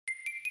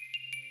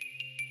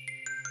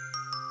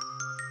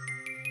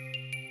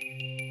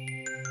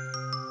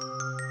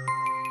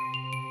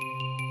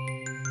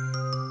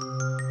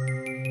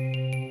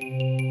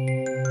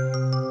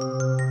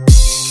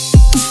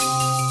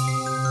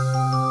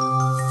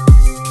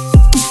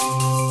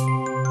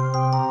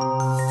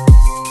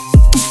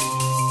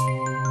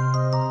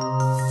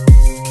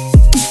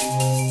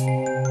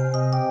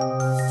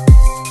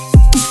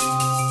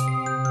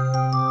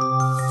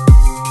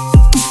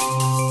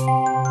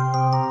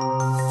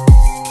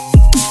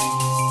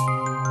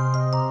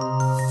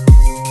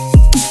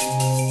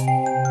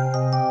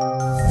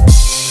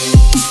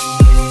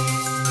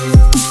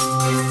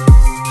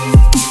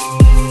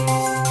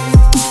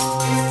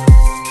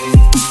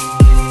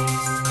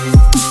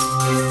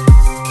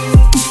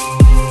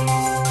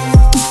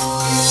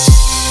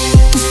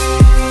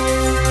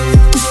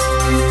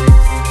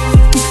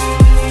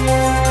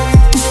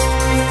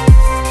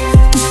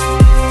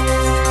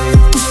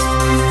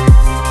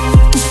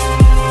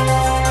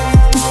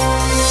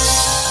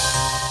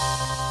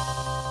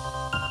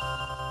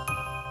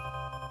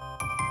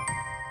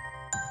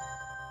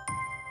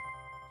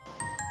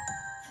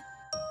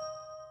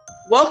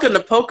Welcome to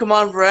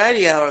Pokemon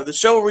Variety Hour, the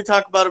show where we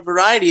talk about a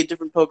variety of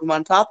different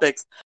Pokemon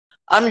topics.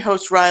 I'm your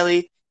host,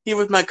 Riley, here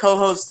with my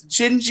co-hosts,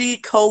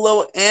 Gingy,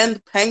 Colo,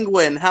 and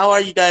Penguin. How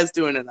are you guys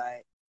doing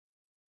tonight?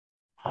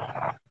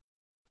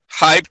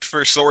 Hyped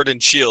for Sword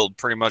and Shield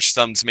pretty much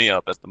thumbs me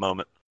up at the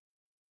moment.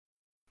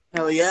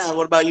 Hell yeah.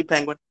 What about you,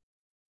 Penguin?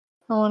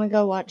 I want to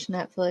go watch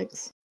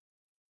Netflix.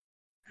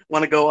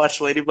 Want to go watch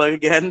Ladybug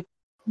again?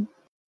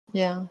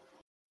 Yeah.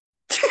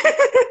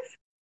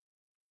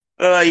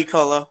 What about you,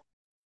 Colo?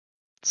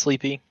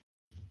 Sleepy.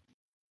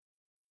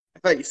 I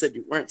thought you said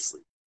you weren't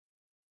asleep.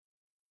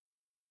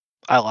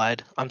 I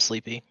lied. I'm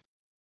sleepy.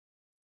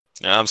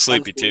 Yeah, I'm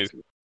sleepy too.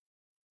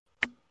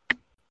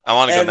 I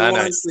want to go night-night.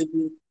 Everyone's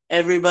sleepy.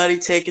 Everybody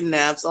taking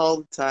naps all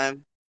the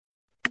time.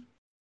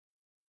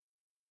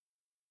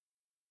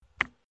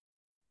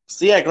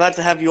 So yeah, glad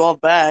to have you all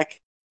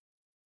back.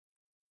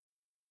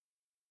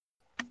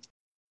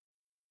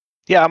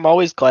 Yeah, I'm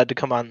always glad to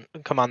come on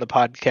the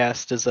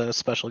podcast as a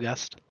special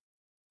guest.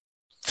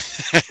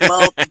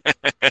 Well,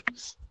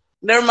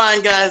 never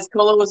mind, guys.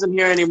 Colo wasn't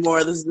here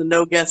anymore. This is the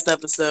no guest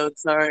episode.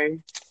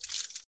 Sorry.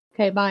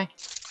 Okay, bye.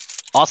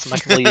 Awesome, I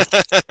can leave.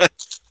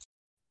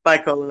 Bye,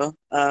 Colo.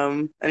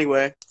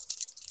 Anyway.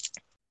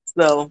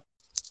 So,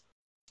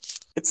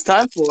 it's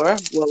time for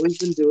what we've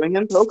been doing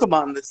in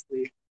Pokemon this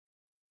week.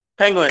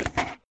 Penguin.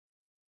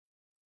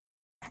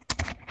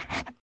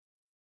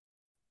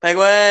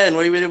 Penguin,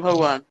 what have you been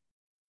doing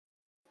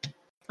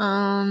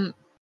Pokemon?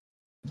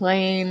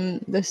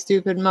 Playing the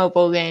stupid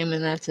mobile game,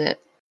 and that's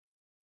it.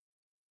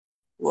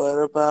 What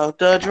about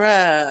the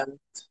draft?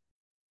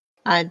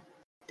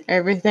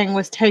 Everything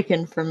was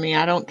taken from me.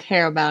 I don't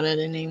care about it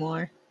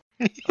anymore.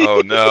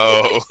 Oh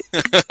no.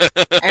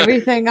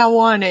 Everything I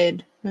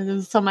wanted,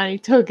 somebody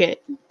took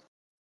it.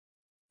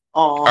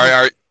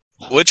 Aw.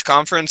 Which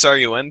conference are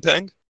you in,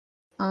 Peng?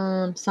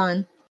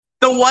 Son.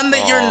 The one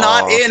that you're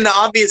not in,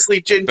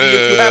 obviously, Gingy,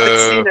 if you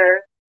haven't seen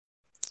her.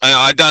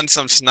 I've done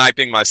some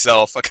sniping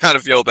myself. I kind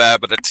of feel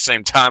bad, but at the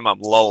same time, I'm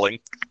lulling.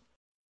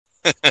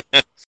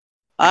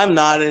 I'm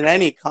not in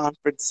any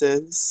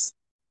conferences.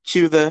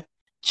 Cue the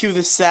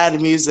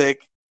sad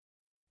music.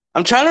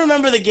 I'm trying to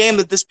remember the game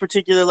that this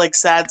particular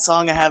sad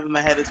song I have in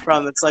my head is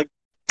from. It's like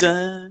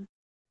da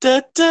da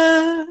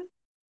da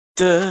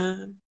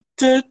da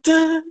da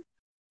da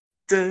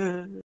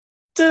da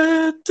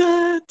da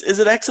da. Is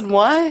it X and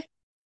Y?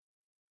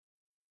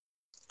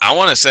 I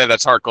want to say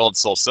that's Heart Gold,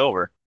 Soul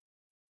Silver.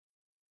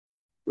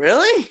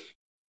 Really?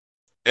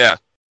 Yeah.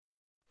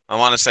 I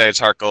want to say it's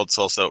Heart Gold,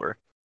 Soul Silver.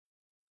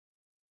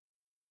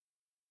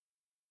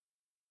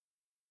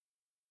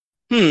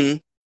 I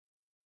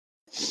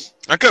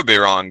could be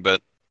wrong,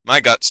 but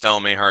my gut's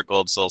telling me Heart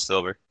Gold, Soul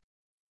Silver.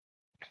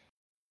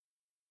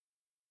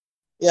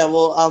 Yeah,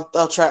 well,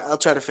 I'll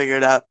try to figure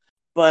it out.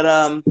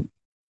 But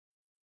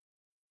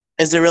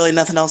is there really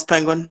nothing else,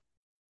 Penguin?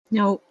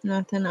 Nope,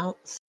 nothing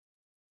else.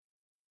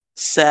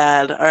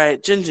 Sad. All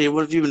right, Gingy,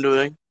 what have you been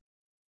doing?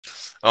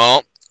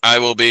 Well, I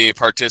will be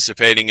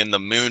participating in the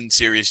Moon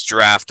Series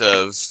draft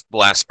of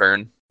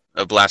Blastburn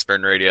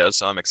Radio,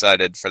 so I'm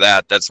excited for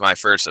that. That's my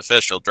first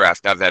official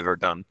draft I've ever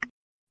done.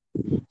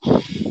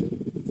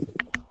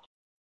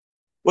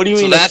 What do you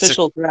mean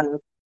official draft?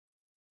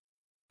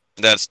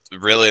 That's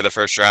really the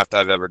first draft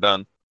I've ever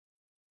done.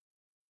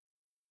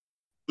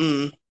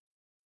 And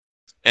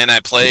I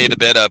played a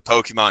bit of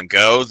Pokemon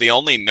Go. The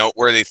only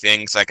noteworthy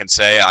things I can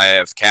say I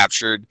have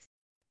captured,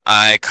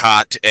 I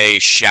caught a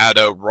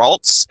Shadow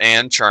Ralts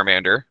and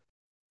Charmander.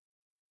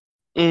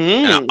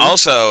 And I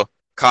also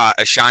caught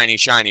a shiny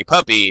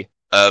puppy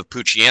of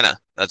Poochyena.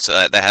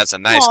 That has a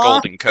nice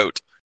golden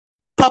coat.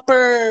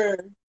 Pupper!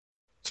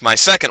 It's my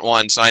second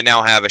one, so I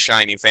now have a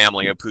shiny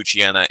family of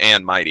Poochyena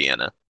and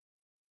Mightyena.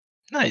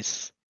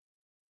 Nice.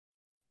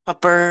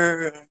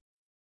 Pupper!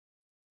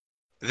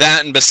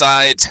 That, and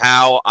besides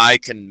how I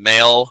can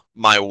mail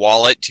my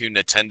wallet to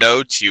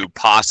Nintendo to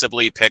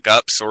possibly pick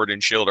up Sword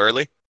and Shield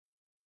early.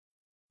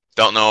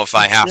 Don't know if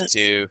I have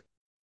to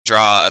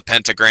draw a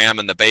pentagram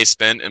in the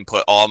basement and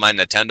put all my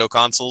Nintendo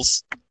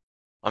consoles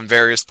on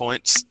various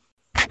points.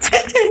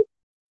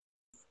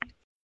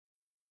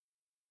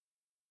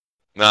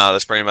 No,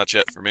 that's pretty much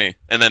it for me.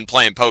 And then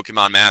playing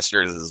Pokemon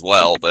Masters as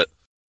well, but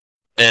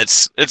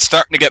it's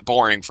starting to get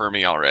boring for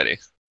me already.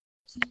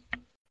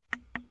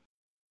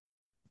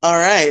 All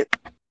right.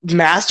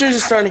 Masters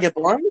is starting to get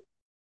boring?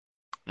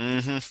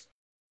 Mm-hmm.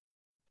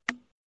 Did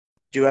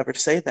you ever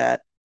say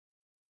that?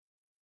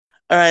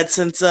 All right,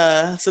 since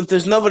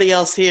there's nobody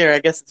else here, I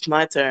guess it's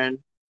my turn.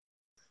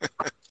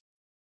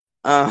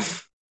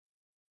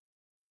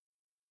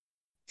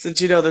 Since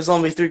there's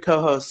only 3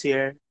 co-hosts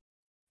here,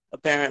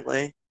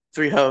 apparently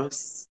 3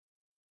 hosts.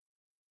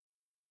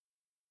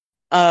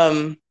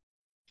 God,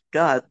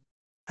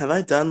 have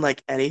I done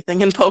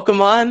anything in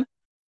Pokemon?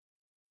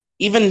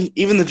 Even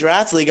the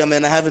draft league I'm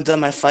in, I haven't done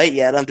my fight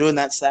yet. I'm doing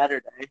that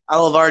Saturday.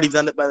 I'll have already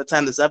done it by the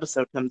time this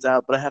episode comes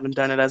out, but I haven't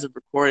done it as of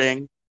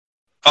recording.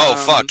 Oh,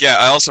 fuck, yeah,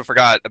 I also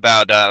forgot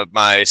about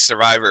my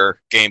Survivor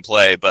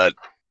gameplay, but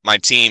my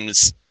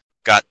teams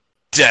got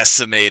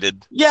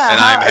decimated. Yeah, And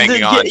I'm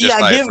hanging on just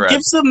by a thread.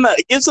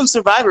 give some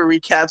Survivor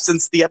recap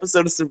since the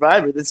episode of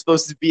Survivor that's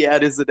supposed to be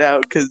out isn't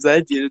out because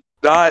I did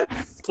not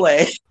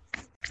play.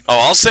 Oh,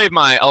 I'll save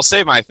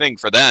my thing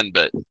for then,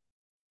 but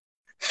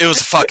it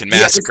was a fucking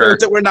massacre. The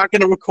episodes that we're not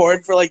going to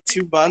record for like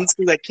 2 months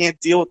because I can't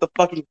deal with the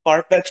fucking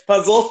Farfetch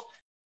puzzle.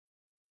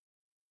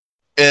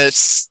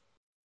 It's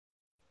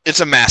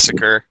a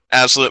massacre,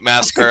 absolute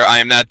massacre. I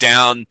am not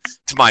down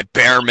to my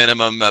bare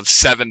minimum of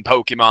 7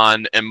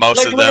 Pokemon, and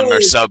most of them are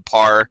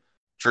subpar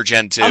for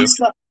Gen 2.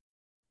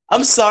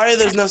 I'm sorry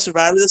there's no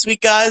Survivor this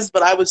week, guys,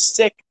 but I was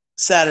sick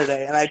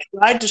Saturday, and I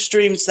tried to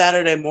stream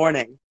Saturday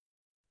morning.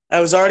 I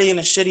was already in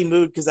a shitty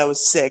mood because I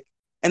was sick,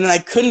 and then I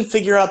couldn't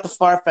figure out the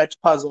Farfetch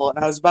puzzle, and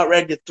I was about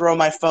ready to throw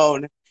my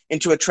phone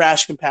into a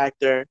trash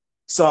compactor.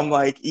 So I'm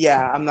like,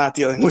 yeah, I'm not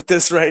dealing with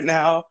this right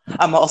now.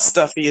 I'm all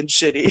stuffy and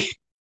shitty.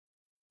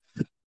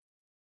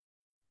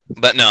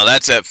 But no,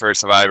 that's it for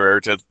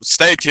Survivor. Just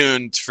stay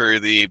tuned for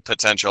the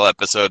potential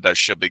episode that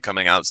should be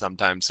coming out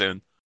sometime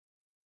soon.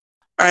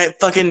 All right,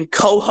 fucking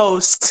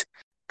co-host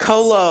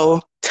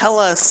Colo, tell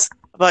us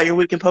about your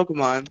week in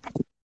Pokemon.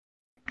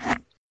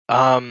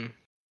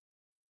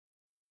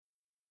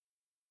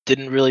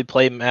 Didn't really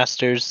play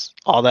Masters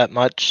all that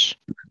much.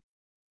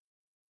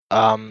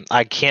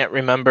 I can't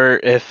remember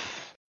if.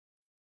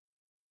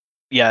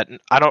 Yeah,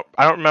 I don't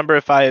remember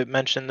if I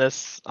mentioned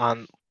this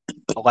on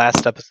the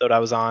last episode I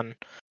was on.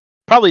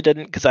 Probably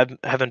didn't because I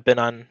haven't been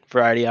on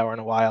Variety Hour in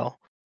a while.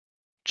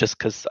 Just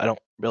because I don't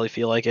really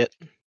feel like it,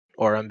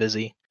 or I'm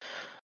busy,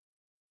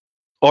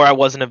 or I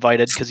wasn't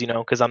invited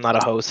because I'm not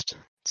a host,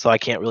 so I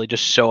can't really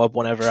just show up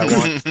whenever I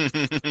want.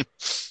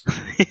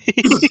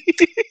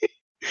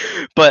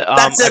 But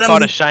I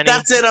caught a shiny.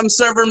 That's it. I'm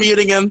server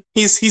muting him.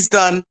 He's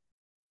done.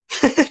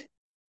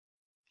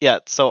 Yeah,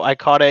 so I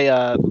caught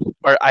I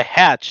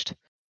hatched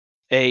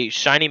a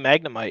shiny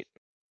Magnemite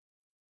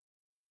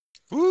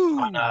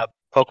on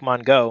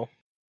Pokemon Go,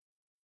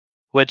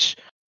 which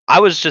I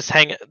was just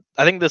hanging.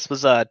 I think this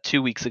was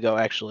 2 weeks ago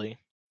actually,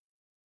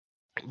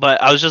 but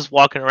I was just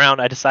walking around.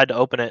 I decided to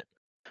open it,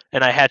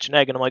 and I hatch an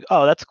egg, and I'm like,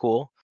 oh, that's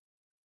cool.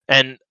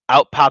 And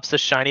out pops a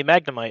shiny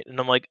Magnemite, and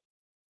I'm like,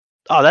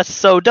 oh, that's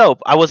so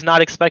dope. I was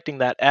not expecting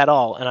that at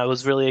all, and I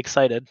was really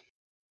excited.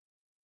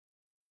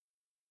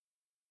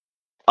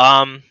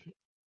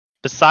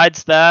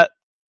 Besides that,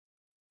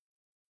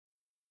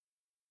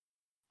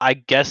 I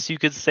guess you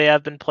could say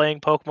I've been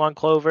playing Pokemon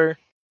Clover.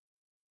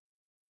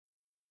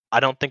 I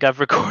don't think I've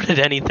recorded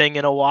anything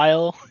in a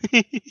while.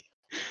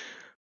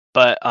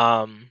 But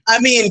I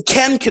mean,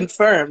 can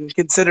confirm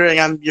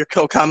considering I'm your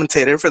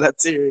co-commentator for that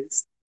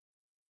series.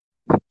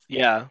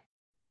 Yeah.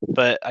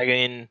 But I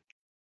mean,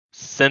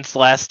 since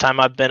last time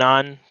I've been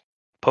on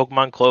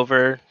Pokemon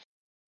Clover,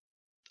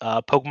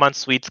 Pokemon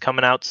Sweet's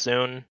coming out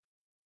soon.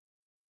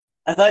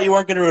 I thought you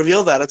weren't going to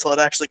reveal that until it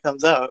actually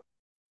comes out.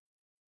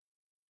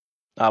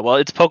 Well,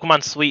 it's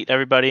Pokemon Sweet,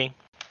 everybody.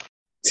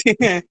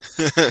 It's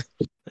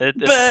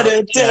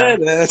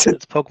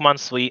Pokemon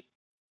Sweet.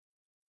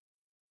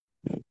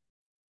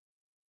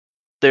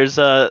 There's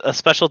a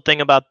special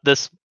thing about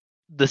this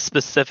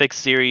specific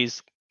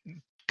series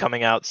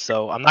coming out,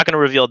 so I'm not going to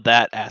reveal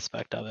that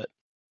aspect of it.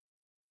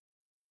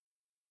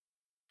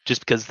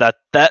 Just because the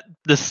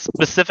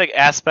specific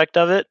aspect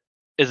of it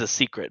is a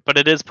secret, but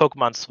it is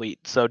Pokemon Sweet,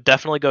 so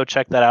definitely go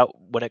check that out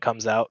when it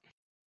comes out.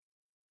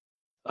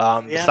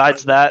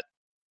 Besides that,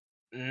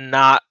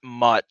 not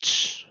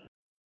much.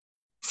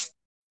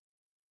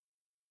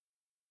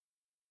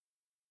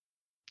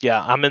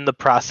 Yeah, I'm in the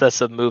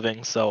process of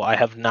moving, so I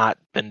have not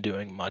been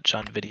doing much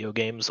on video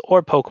games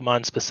or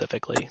Pokemon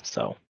specifically,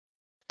 so.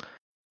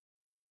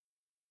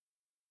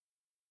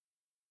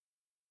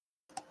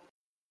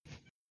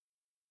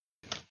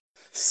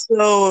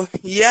 So,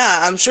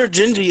 yeah, I'm sure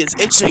Gingy is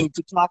itching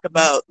to talk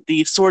about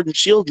the Sword and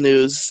Shield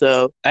news,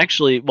 so.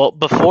 Actually, well,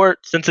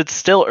 since it's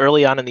still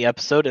early on in the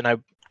episode, and I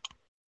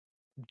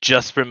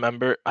just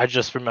remembered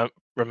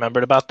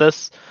about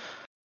this,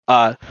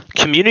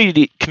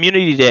 Community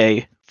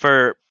Day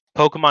for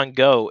Pokemon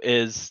Go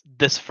is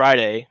this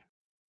Friday.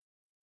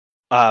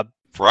 Friday?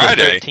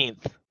 The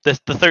 13th. The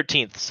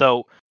 13th.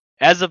 So,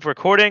 as of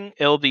recording,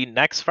 it'll be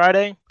next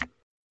Friday.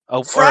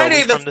 Oh,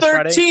 Friday the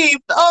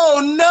 13th!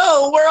 Oh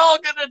no, we're all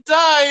gonna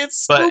die!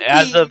 It's spooky. But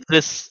as of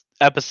this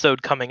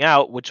episode coming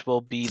out, which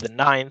will be the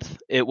 9th,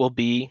 it will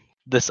be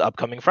this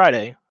upcoming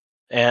Friday.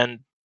 And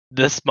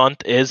this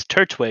month is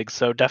Turtwig,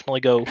 so definitely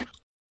go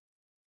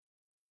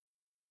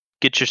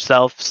get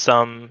yourself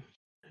some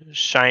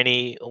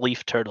shiny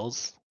leaf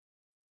turtles.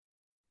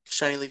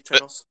 Shiny leaf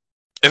turtles.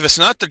 If it's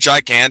not the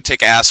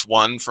gigantic ass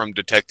one from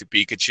Detective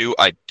Pikachu,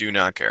 I do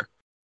not care.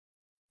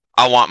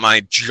 I want my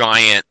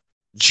giant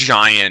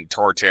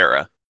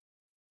Torterra.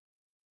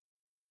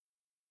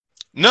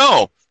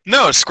 No,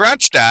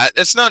 scratch that.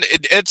 It's not.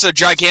 It's a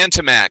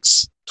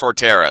Gigantamax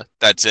Torterra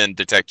that's in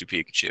Detective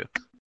Pikachu.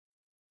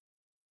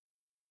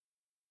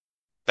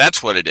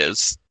 That's what it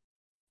is.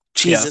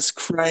 Jesus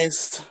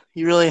Christ.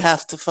 You really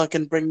have to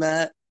fucking bring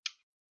that.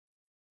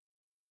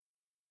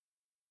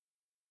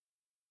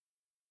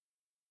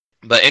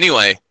 But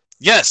anyway,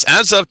 Yes,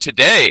 as of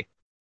today,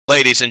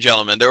 ladies and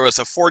gentlemen, there was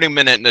a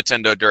 40-minute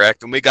Nintendo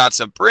Direct, and we got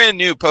some brand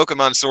new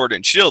Pokemon Sword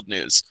and Shield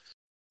news.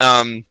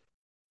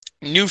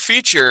 New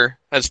feature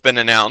has been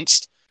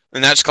announced,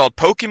 and that's called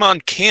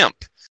Pokemon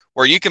Camp,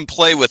 where you can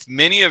play with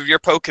many of your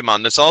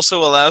Pokemon. This also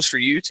allows for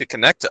you to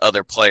connect to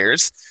other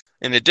players.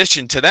 In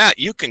addition to that,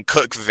 you can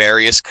cook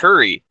various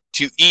curry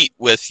to eat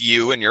with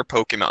you and your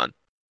Pokemon.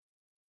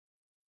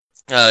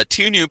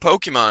 2 new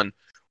Pokemon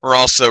were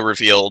also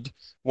revealed.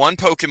 One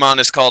Pokemon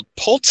is called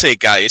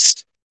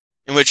Poltegeist,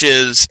 which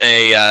is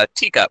a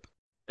teacup.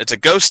 It's a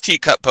ghost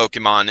teacup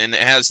Pokemon, and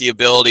it has the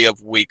ability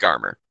of weak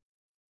armor.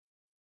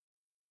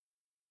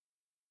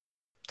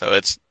 So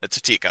it's a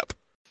teacup.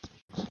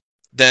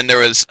 Then there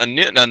was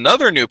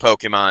another new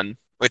Pokemon,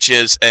 which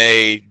is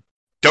a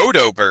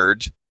dodo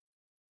bird,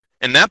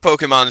 and that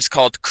Pokemon is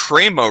called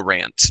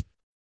Cramorant,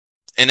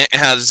 and it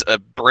has a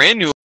brand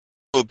new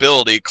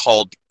ability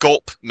called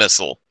Gulp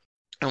Missile.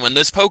 And when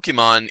this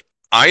Pokemon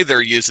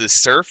either uses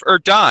Surf or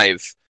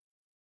Dive,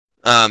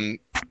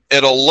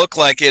 it'll look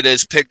like it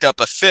has picked up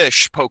a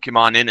fish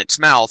Pokemon in its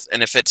mouth,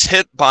 and if it's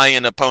hit by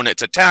an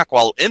opponent's attack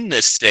while in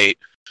this state,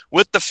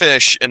 with the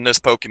fish in this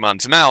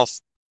Pokemon's mouth,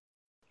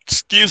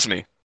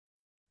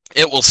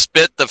 it will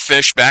spit the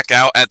fish back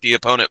out at the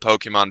opponent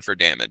Pokemon for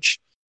damage.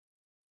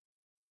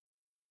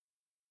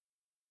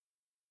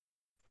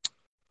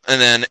 And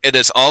then it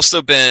has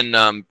also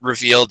been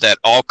revealed that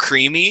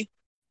Alcremie,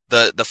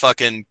 the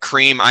fucking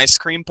cream ice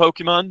cream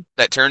Pokemon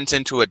that turns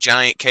into a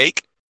giant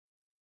cake,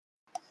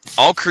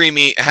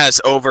 Alcremie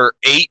has over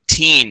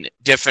 18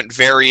 different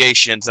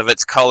variations of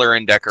its color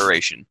and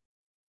decoration.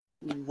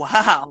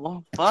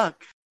 Wow,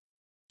 fuck.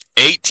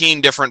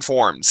 18 different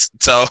forms.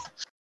 So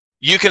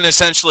you can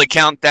essentially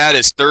count that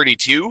as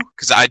 32,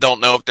 because I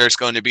don't know if there's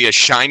going to be a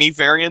shiny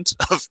variant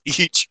of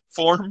each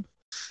form.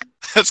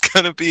 That's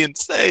going to be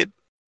insane.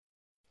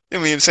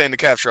 It'd be insane to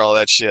capture all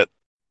that shit.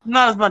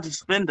 Not as much as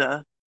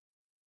Spinda.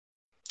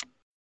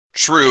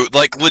 True.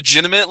 Like,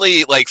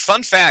 legitimately, like,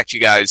 fun fact, you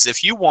guys,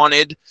 if you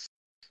wanted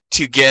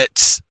to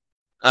get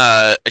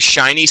a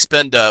shiny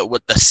Spinda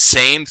with the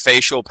same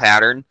facial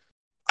pattern,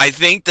 I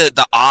think that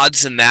the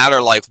odds in that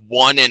are like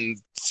 1 in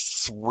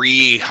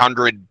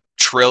 300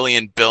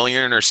 trillion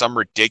billion or some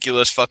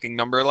ridiculous fucking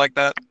number like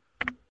that.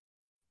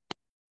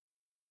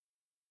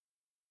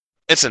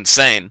 It's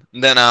insane.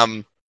 And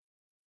then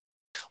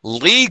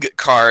League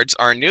cards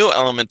are a new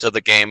element of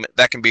the game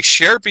that can be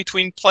shared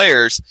between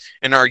players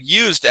and are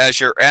used as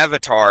your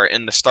avatar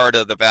in the start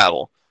of the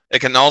battle. It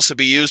can also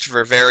be used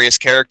for various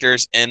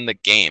characters in the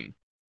game.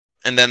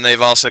 And then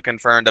they've also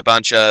confirmed a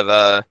bunch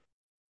of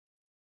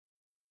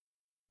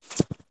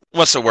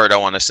what's the word I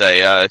want to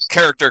say?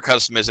 Character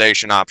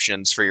customization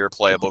options for your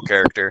playable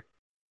character.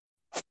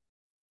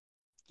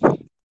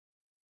 And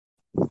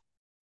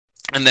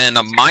then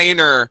a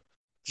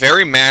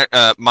very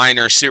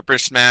minor Super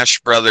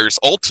Smash Bros.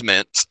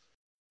 Ultimate.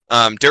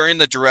 During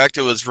the Direct,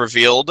 it was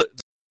revealed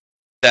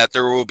that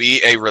there will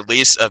be a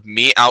release of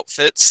Mii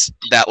outfits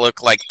that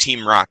look like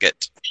Team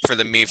Rocket for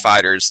the Mii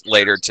fighters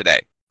later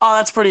today. Oh,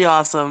 that's pretty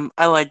awesome.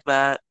 I like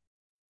that.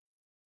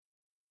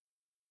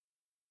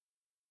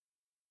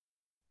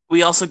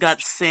 We also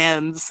got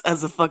Sans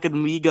as a fucking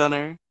Mii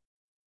gunner.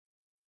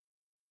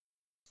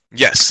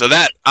 Yes, so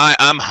that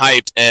I'm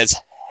hyped as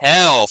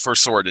hell for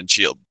Sword and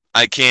Shield.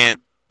 I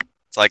can't.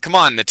 It's like, come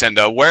on,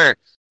 Nintendo.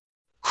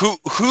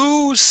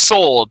 Whose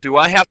soul do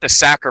I have to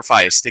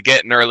sacrifice to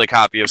get an early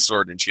copy of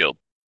Sword and Shield?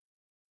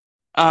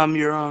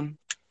 Your own.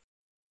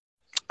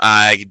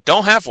 I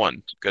don't have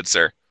one, good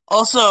sir.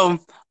 Also,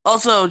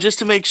 just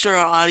to make sure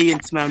our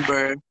audience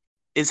member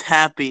is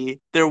happy,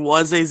 there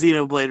was a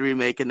Xenoblade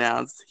remake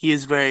announced. He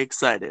is very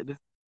excited.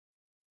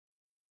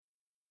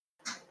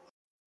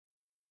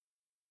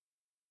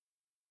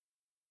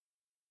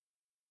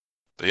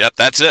 But yep,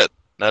 that's it.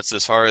 That's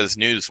as far as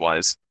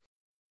news-wise.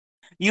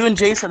 You and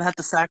Jason have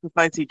to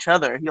sacrifice each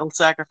other. He'll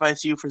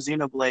sacrifice you for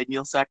Xenoblade, and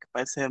you'll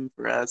sacrifice him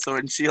for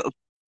Sword and Shield.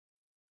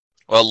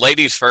 Well,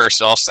 ladies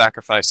first. I'll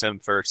sacrifice him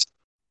first.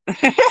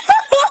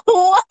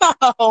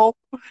 Wow!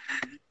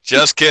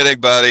 Just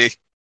kidding, buddy.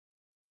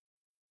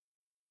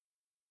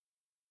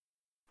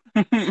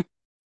 But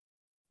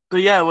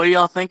yeah, what do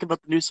y'all think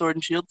about the new Sword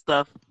and Shield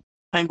stuff?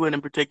 Penguin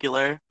in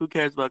particular. Who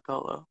cares about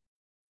Colo?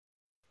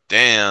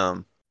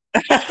 Damn.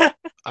 I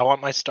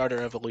want my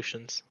starter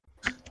evolutions.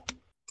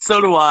 So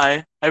do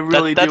I. I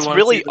really do. That's want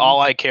really to see them. all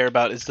I care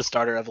about is the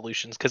starter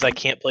evolutions, because I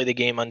can't play the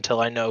game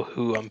until I know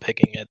who I'm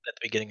picking at the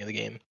beginning of the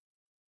game.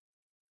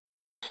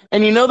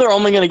 And you know they're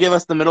only going to give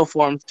us the middle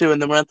forms too,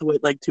 and then we're going to have to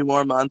wait like 2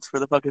 more months for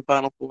the fucking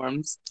final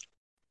forms.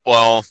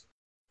 Well,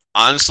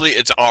 honestly,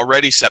 it's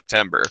already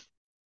September.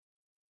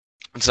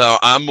 So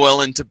I'm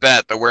willing to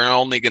bet that we're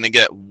only going to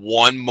get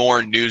one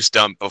more news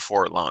dump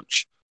before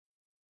launch.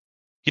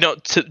 You know,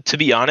 to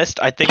be honest,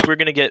 I think we're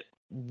going to get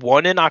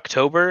one in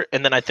October,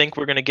 and then I think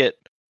we're going to get...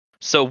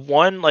 So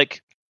one,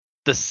 like,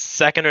 the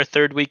second or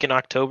third week in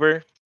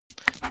October,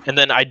 and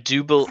then I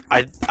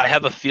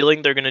have a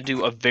feeling they're going to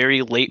do a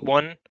very late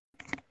one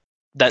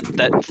that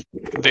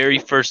very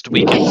first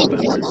week in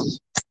November.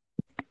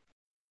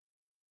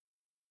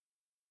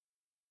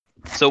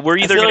 So we're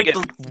either feel gonna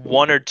like get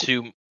one or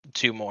two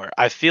more.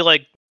 I feel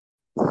like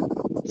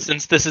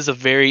since this is a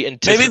very Maybe they'll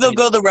anticipated,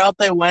 go the route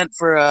they went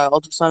for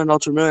Ultra Sun and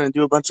Ultra Moon and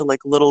do a bunch of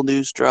like little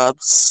news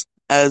drops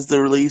as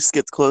the release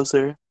gets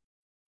closer.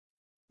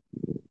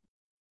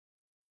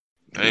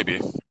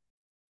 Maybe.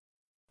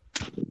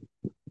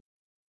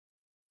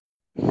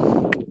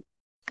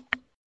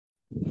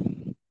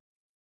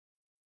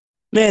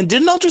 Man,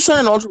 didn't Ultra Sun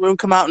and Ultra Moon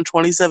come out in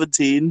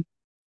 2017?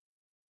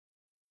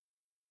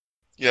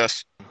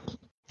 Yes.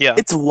 yeah,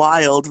 It's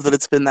wild that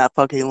it's been that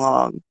fucking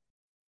long.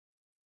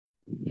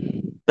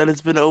 That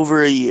it's been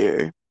over a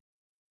year.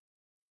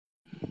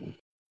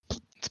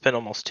 it's been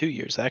almost 2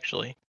 years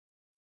actually.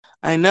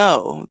 I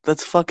know.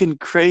 That's fucking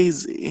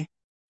crazy.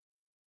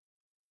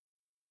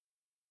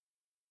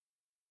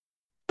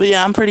 But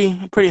yeah, I'm pretty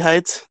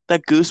hyped.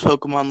 That Goose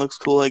Pokemon looks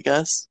cool, I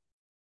guess.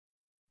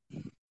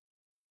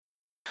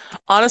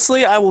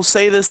 Honestly, I will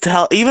say this to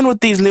hell. Even with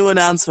these new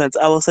announcements,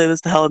 I will say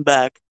this to hell and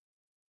back.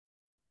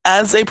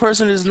 As a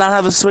person who does not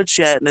have a Switch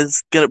yet and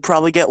is gonna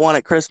probably get one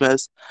at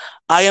Christmas,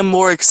 I am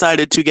more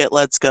excited to get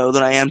Let's Go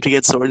than I am to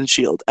get Sword and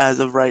Shield as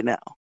of right now.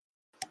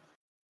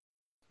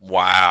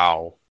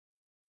 Wow.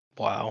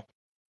 Wow.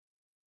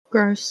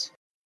 Gross.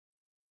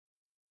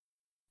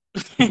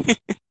 Because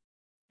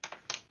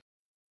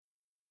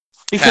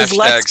Hashtag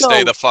Let's Go,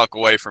 stay the fuck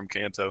away from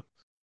Kanto.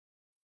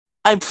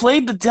 I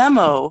played the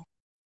demo,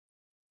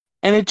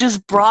 and it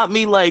just brought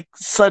me like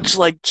such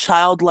like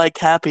childlike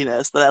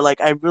happiness that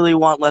I really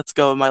want Let's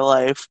Go in my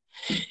life.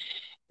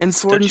 And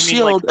Sword Don't and you mean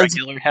Shield, like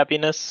regular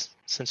happiness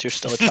since you're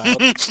still a child?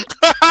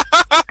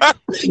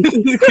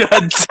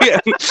 God damn.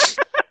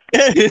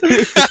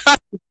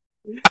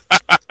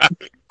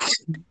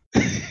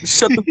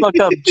 Shut the fuck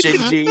up,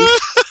 Gingy.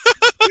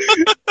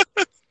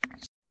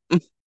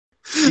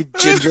 You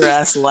ginger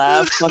ass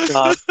laugh. Fuck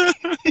off. That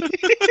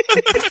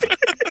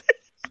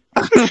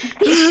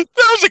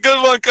was a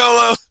good one,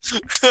 Colo.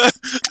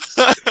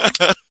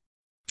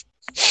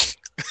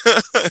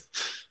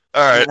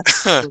 All right.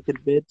 Fucking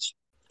bitch.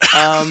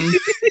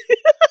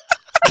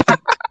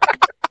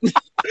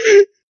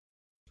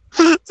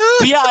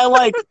 But yeah,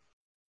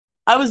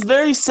 I was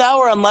very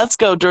sour on Let's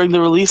Go during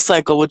the release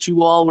cycle, which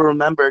you all will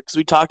remember because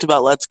we talked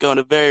about Let's Go in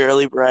a very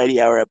early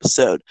Variety Hour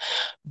episode.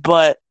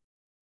 But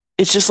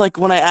it's just like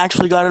when I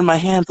actually got it in my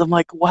hands, I'm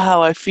like,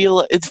 wow, it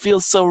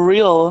feels so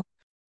real.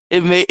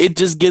 It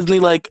just gives me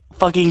like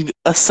fucking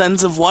a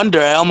sense of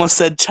wonder. I almost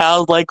said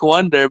childlike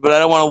wonder, but I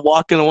don't want to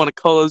walk into one of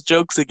Colo's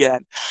jokes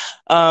again.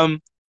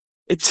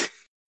 It's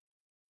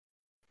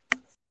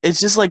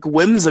just like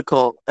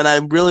whimsical, and I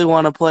really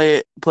want to play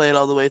it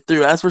all the way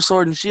through. As for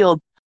Sword and Shield,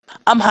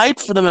 I'm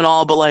hyped for them and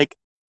all, but like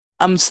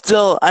I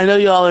know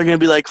y'all are gonna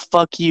be like,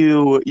 fuck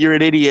you, you're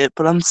an idiot,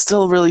 but I'm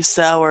still really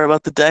sour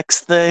about the Dex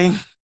thing.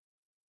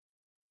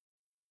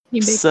 You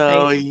big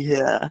So face.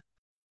 yeah.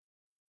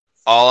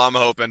 All I'm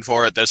hoping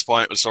for at this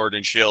point with Sword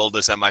and Shield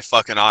is that my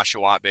fucking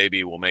Oshawott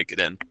baby will make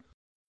it in.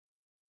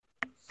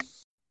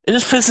 It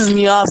just pisses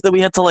me off that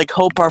we have to like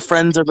hope our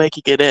friends are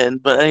making it in.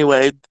 But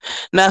anyway,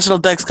 National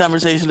Dex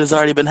conversation has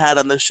already been had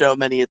on this show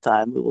many a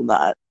time. We will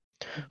not.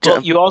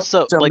 Well, you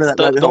also jump like into that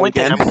the rabbit only hole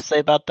thing again. I'm gonna say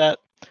about that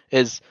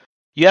is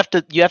you have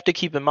to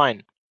keep in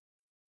mind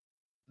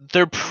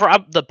the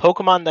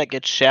Pokemon that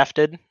gets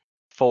shafted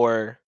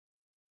for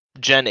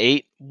Gen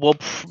 8 will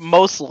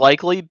most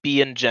likely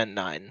be in Gen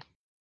 9.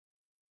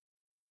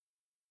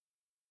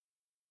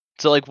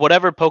 So like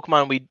whatever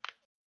Pokemon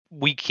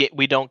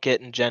we don't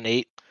get in Gen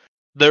 8,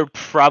 they're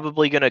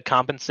probably gonna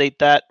compensate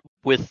that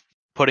with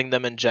putting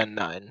them in Gen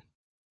 9.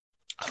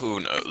 Who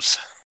knows?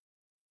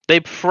 They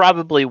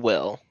probably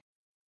will.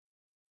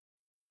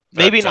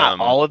 Maybe not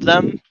all of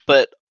them,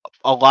 but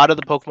a lot of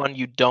the Pokemon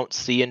you don't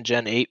see in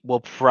Gen 8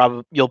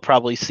 you'll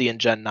probably see in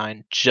Gen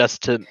 9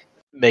 just to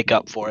make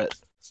up for it.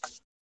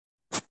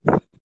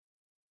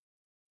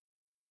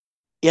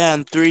 Yeah,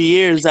 in 3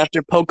 years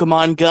after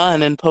Pokemon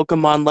Gun and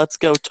Pokemon Let's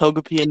Go,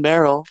 Togepi and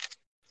Meryl.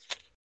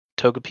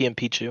 Togepi and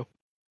Pichu.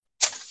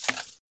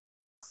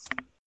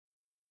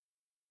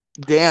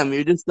 Damn,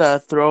 you're just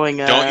throwing.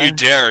 Don't you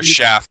dare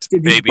shaft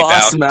baby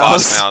Boss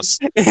Boss Mouse.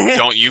 Mouse.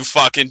 Don't you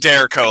fucking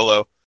dare,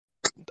 Colo.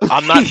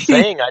 I'm not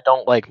saying I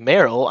don't like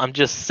Meryl. I'm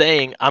just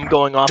saying I'm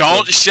going off.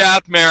 Don't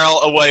shaft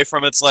Meryl away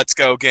from its Let's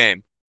Go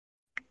game.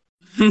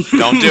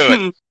 Don't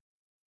do it.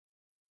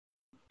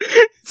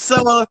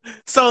 So a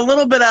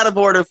little bit out of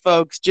order,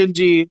 folks.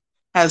 Gingy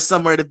has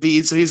somewhere to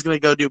be, so he's gonna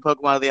go do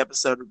Pokemon of the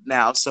episode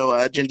now. So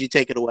Gingy,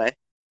 take it away.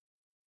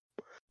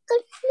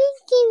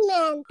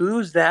 Pokemon.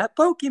 Who's that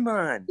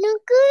Pokemon?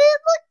 Look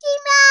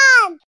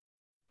at Pokemon.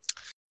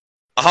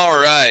 All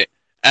right.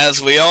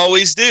 As we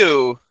always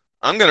do,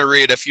 I'm going to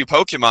read a few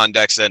Pokemon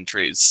Dex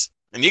entries,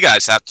 and you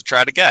guys have to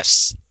try to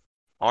guess.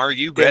 Are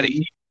you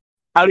ready?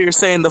 How you're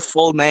saying the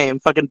full name?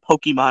 Fucking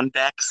Pokemon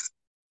Dex.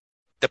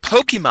 The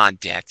Pokemon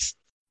Dex.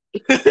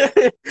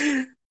 The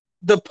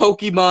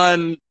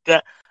Pokemon.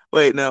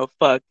 Wait, no,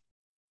 fuck.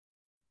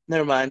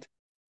 Never mind.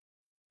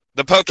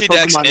 The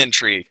Pokédex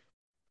entry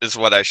is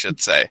what I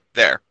should say.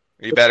 There.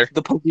 Are you better?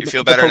 You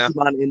feel better now? The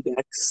Pokemon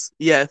Index.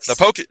 Yes. The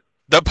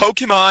The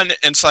Pokemon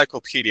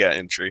Encyclopedia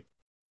entry.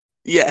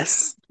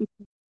 Yes.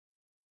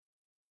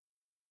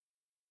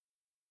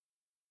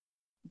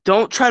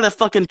 Don't try to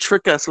fucking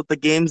trick us with the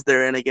games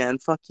they're in again.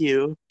 Fuck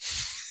you.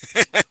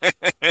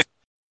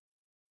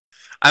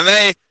 I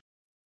may,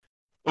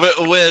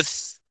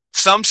 with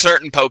some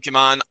certain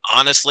Pokemon,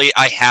 honestly,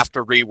 I have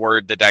to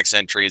reword the Dex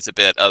entries a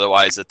bit,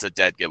 otherwise it's a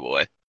dead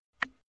giveaway.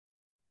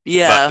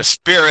 Yeah. But the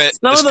spirit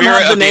Some of them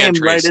have the name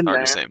entries right in are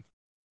there. the same.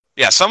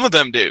 Yeah, some of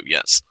them do,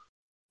 yes.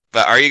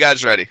 But are you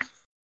guys ready?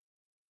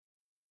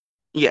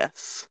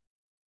 Yes.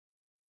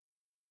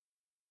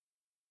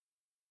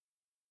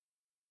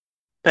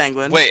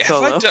 Penguin. Wait,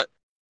 Colo.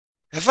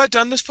 have I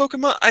done this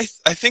Pokemon? I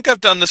think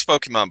I've done this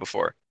Pokemon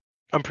before.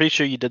 I'm pretty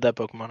sure you did that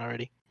Pokemon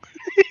already.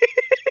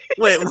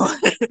 Wait, what?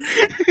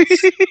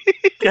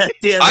 God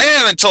damn I it.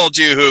 haven't told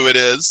you who it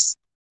is.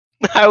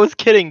 I was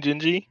kidding,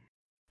 Gingy.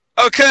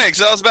 Okay,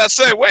 because I was about to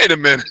say, wait a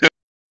minute.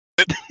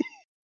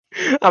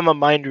 I'm a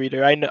mind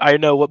reader. I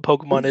know what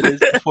Pokemon it is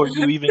before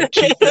you even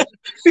cheat it.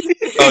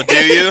 Oh, do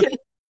you?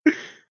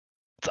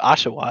 It's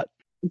Oshawott.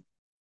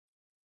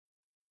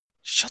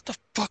 Shut the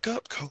fuck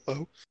up,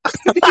 Colo.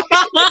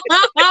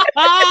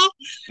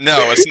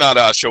 No, it's not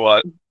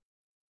Oshawott.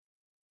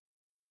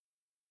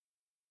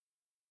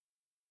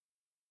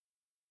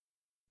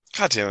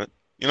 God damn it.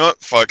 You know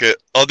what? Fuck it.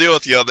 I'll deal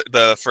with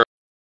the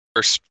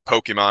first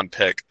Pokemon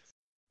pick.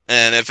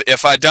 And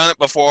if I've done it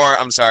before,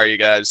 I'm sorry, you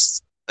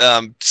guys.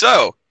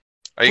 So,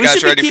 are you We guys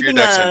should be ready for your keeping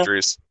Dex a-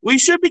 entries? We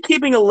should be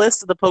keeping a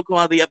list of the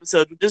Pokemon of the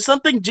episode, which is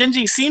something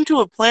Gingy seemed to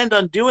have planned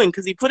on doing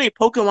because he put a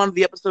Pokemon of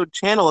the episode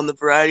channel in the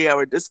Variety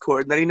Hour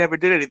Discord, and then he never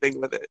did anything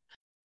with it.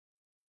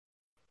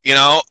 You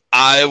know,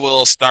 I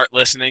will start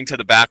listening to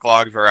the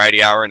backlog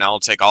Variety Hour, and I'll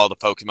take all the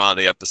Pokemon of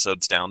the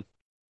episodes down.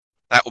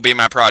 That will be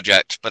my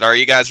project. But are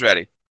you guys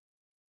ready?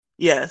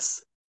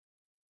 Yes.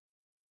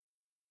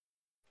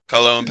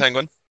 Colo and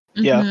Penguin?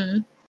 Yeah.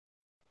 Mhm.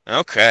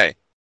 Okay.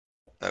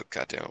 Oh,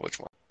 goddammit, which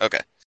one? Okay.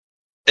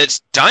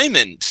 It's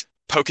Diamond.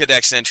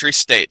 Pokedex entry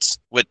states,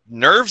 with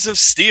nerves of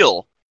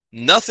steel,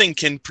 nothing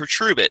can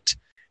protrude it.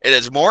 It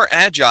is more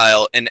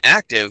agile and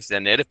active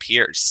than it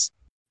appears.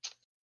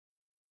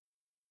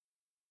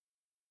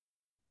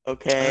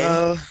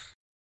 Okay.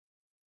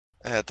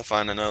 I had to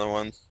find another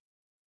one.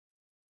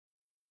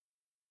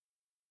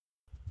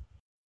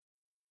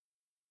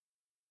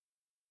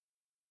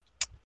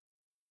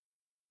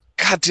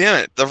 God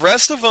damn it. The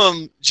rest of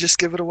them just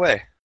give it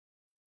away.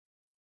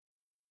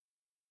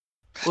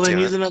 Well, then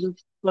damn use it. another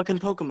fucking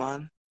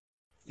Pokemon.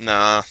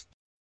 Nah.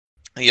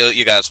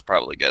 You guys will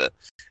probably get it.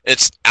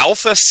 It's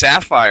Alpha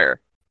Sapphire.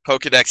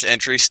 Pokedex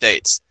entry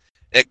states,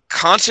 it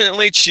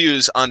constantly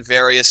chews on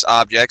various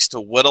objects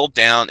to whittle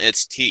down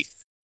its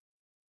teeth.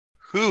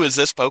 Who is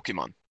this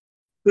Pokemon?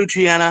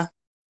 Luciana.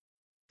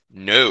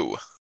 No.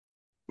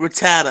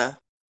 Rattata.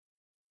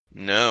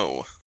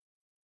 No.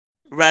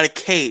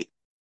 Raticate.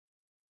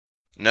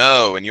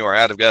 No, and you are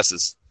out of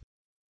guesses.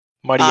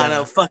 Mariana. Ah,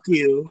 no, fuck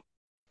you.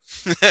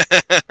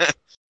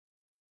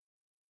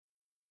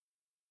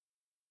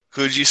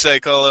 Who'd you say,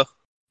 Colo?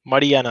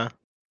 Mariana.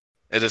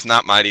 It is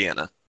not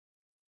Mightyena.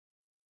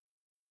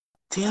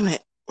 Damn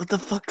it. What the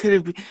fuck could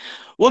it be?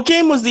 What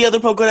game was the other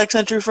Pokedex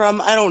entry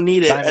from? I don't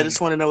need it. I Diamond. just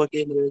want to know what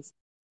game it is.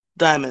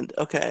 Diamond.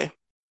 Okay.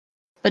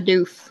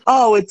 Bidoof.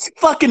 Oh, it's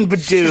fucking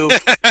Bidoof.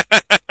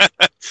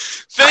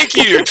 Thank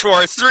you to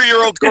our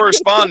 3-year-old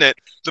correspondent.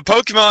 The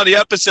Pokemon of the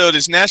episode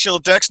is National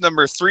Dex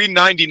number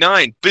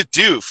 399,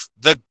 Bidoof,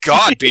 the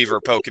God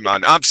Beaver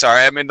Pokemon. I'm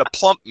sorry, I mean the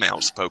Plump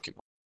Mouse Pokemon.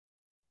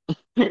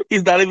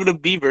 He's not even a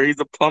beaver. He's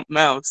a plump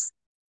mouse.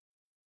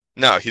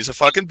 No, he's a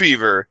fucking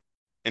beaver,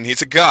 and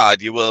he's a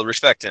god. You will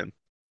respect him.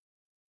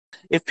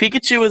 If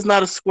Pikachu is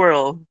not a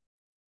squirrel,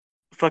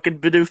 fucking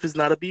Bidoof is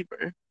not a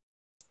beaver.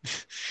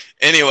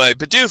 Anyway,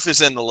 Bidoof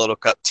is in the Little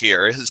Cup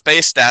tier. His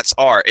base stats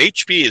are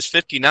HP is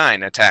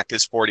 59, attack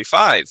is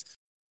 45,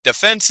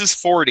 defense is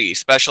 40,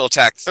 special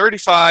attack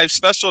 35,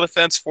 special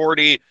defense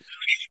 40,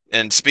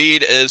 and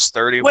speed is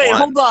 31. Wait,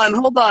 hold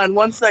on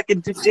 1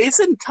 second.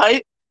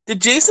 Did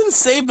Jason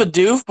say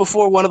Bidoof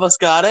before one of us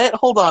got it?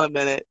 Hold on a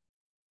minute.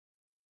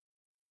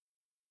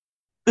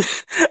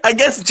 I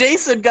guess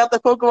Jason got the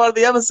Pokemon of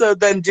the episode,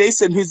 then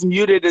Jason, who's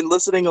muted and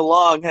listening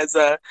along, has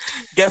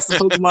guessed the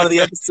Pokemon of the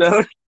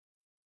episode.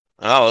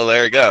 Oh, well,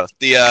 there you go.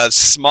 The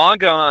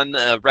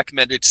Smogon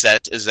recommended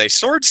set is a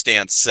Sword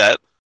Stance set,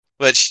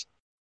 which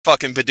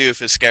fucking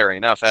Bidoof is scary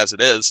enough as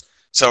it is.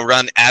 So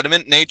run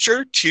Adamant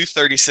Nature,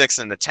 236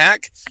 in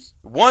attack,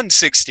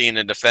 116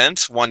 in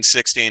defense,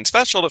 116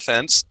 special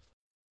defense,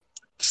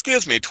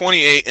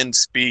 28 in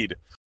speed.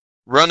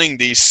 Running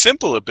the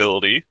Simple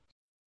ability,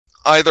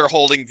 either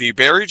holding the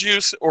Berry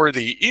Juice or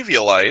the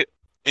Eviolite,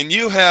 and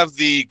you have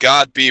the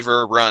God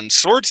Beaver run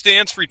Sword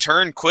Stance,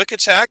 return Quick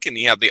Attack, and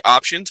you have the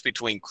options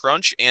between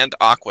Crunch and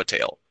Aqua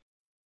Tail.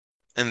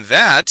 And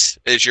that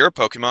is your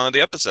Pokemon of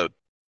the episode.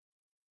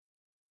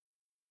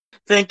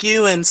 Thank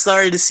you, and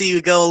sorry to see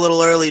you go a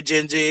little early,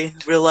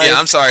 Gingy. Real life. Yeah,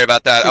 I'm sorry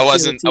about that. I It's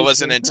wasn't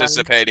Tuesday.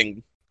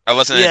 anticipating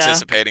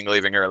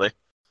leaving early.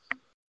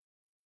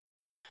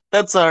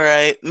 That's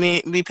alright.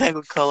 Me,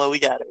 Penguin Colo, we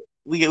got it.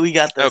 We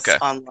got this Okay.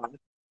 online.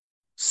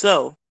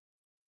 So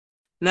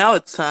now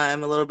it's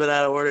time, a little bit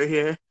out of order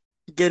here,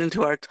 to get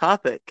into our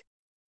topic,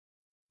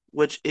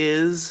 which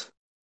is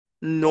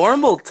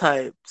normal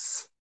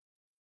types.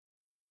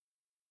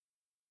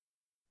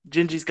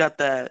 Gingy got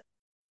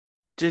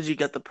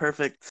the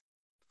perfect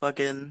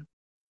fucking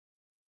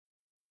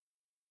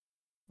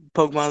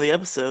Pokemon of the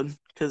episode,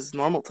 because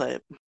normal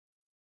type.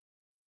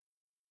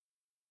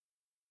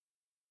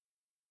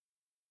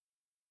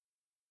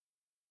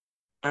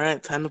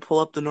 Alright, time to pull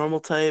up the normal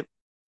type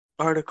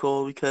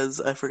article because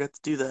I forgot to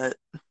do that.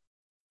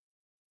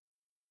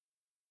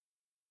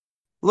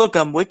 Look,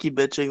 I'm wiki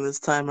bitching this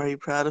time. Are you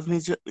proud of me,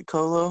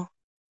 Colo?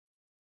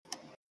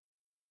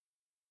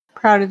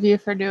 Proud of you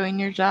for doing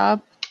your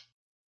job.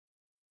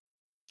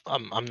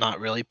 I'm not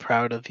really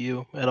proud of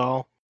you at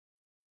all.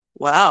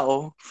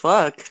 Wow,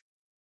 fuck.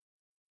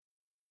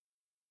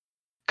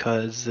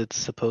 Because it's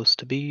supposed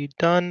to be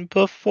done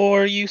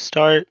before you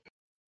start.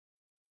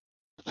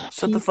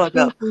 Shut the fuck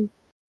up.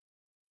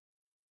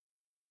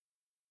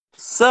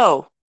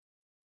 So,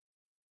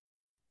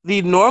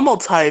 the normal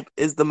type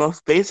is the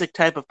most basic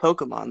type of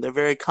Pokemon. They're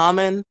very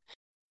common,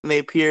 and they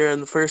appear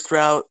in the first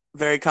route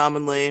very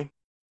commonly.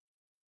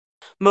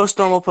 Most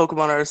normal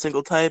Pokemon are a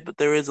single type, but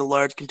there is a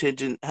large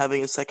contingent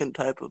having a second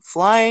type of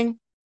flying.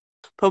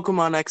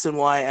 Pokemon X and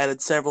Y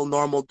added several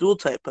normal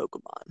dual-type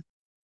Pokemon.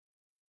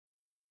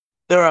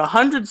 There are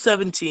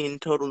 117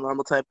 total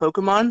normal-type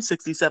Pokemon,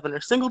 67 are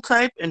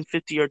single-type, and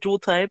 50 are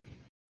dual-type.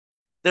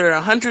 There are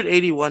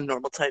 181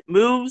 normal-type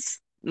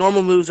moves.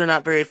 Normal moves are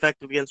not very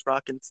effective against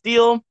Rock and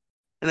Steel,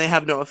 and they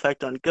have no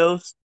effect on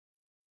Ghost.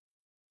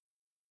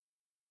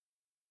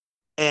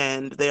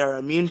 And they are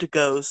immune to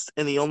Ghost,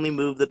 and the only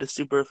move that is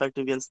super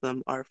effective against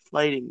them are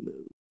fighting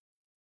moves.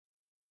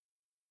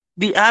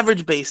 The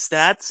average base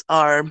stats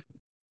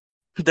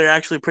they're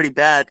actually pretty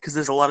bad because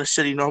there's a lot of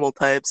shitty normal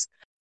types.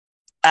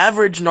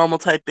 Average normal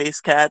type base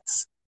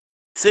cats,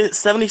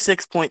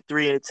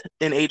 76.3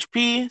 in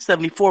HP,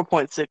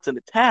 74.6 in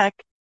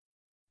attack,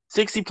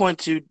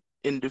 60.2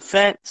 in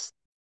defense,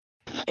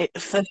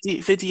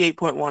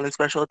 58.1 in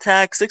special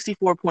attack,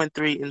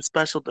 64.3 in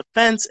special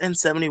defense, and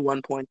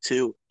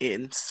 71.2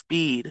 in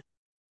speed.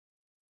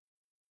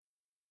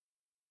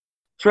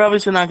 So we're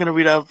obviously not going to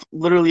read out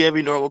literally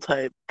every normal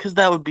type, because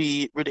that would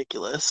be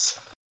ridiculous.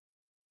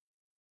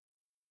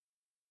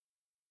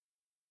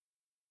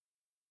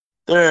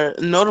 Their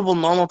notable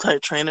normal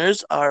type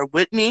trainers are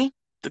Whitney,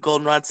 the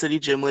Goldenrod City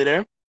gym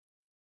leader,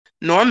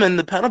 Norman,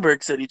 the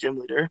Petalburg City gym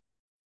leader.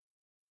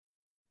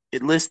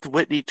 It lists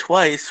Whitney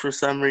twice for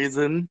some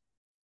reason.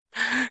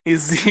 You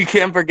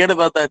can't forget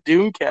about that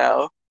Doom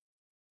Cow.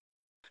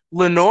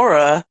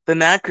 Lenora, the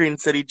Nacrene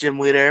City gym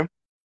leader.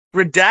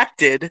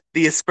 Redacted,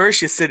 the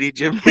Aspertia City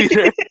gym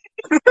leader.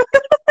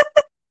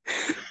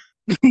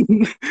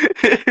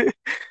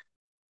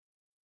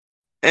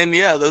 And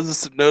yeah, those are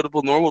some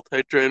notable normal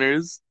type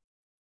trainers.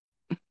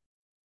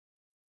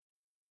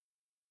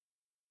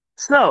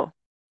 So,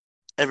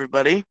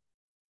 everybody,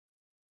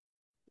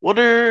 what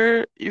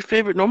are your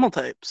favorite normal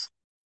types?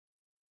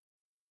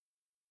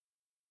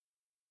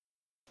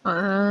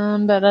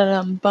 Bum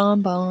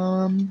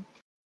bum.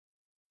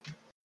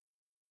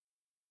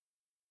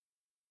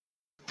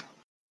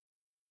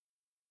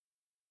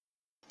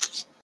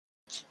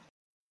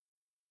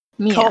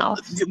 Meow.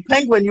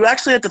 Penguin, you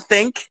actually have to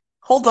think.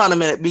 Hold on a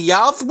minute.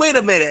 Meowth? Wait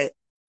a minute.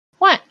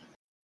 What?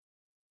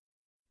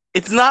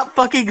 It's not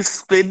fucking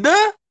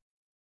Spinda?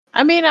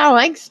 I mean, I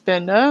like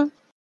Spinda.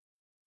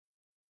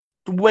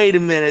 Wait a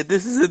minute.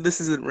 This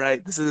isn't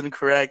right. This isn't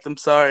correct. I'm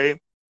sorry.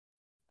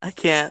 I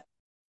can't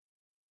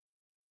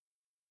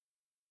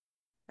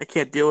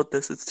deal with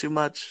this. It's too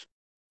much.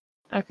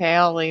 Okay,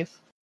 I'll leave.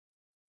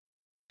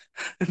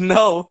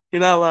 No,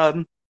 you're not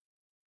allowed.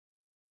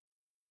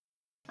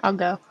 I'll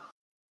go.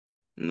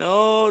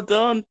 No,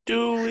 don't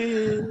do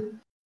it.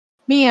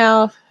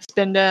 Meow,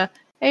 Spinda,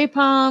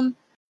 Apom,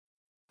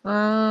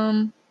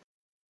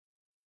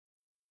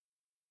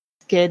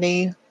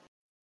 Skitty,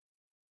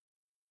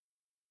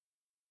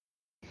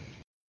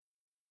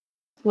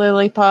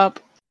 Lillipup.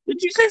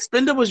 Did you say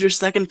Spinda was your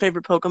second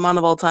favorite Pokemon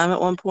of all time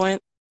at one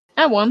point?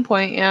 At one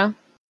point, yeah.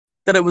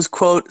 That it was,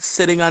 quote,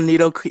 sitting on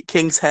Nido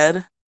King's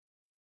head?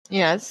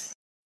 Yes.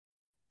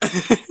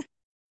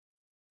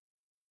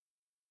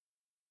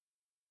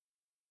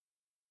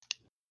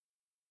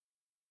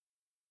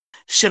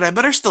 Shit, I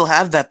better still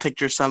have that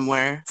picture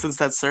somewhere since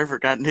that server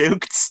got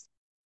nuked.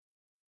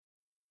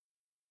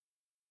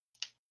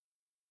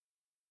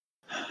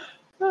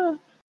 Kola,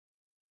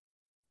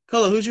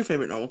 who's your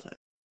favorite normal type?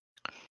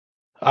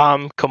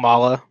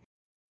 Kamala.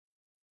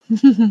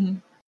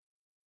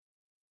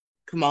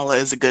 Kamala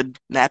is a good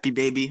nappy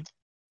baby.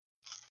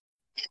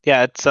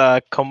 Yeah, it's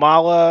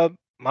Kamala,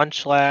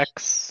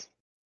 Munchlax,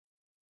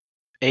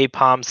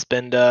 Apom,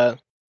 Spinda,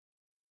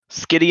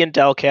 Skitty and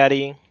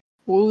Delcatty,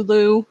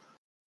 Wooloo.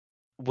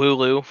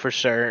 Wooloo for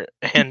sure,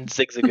 and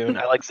Zigzagoon.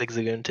 I like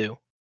Zigzagoon too.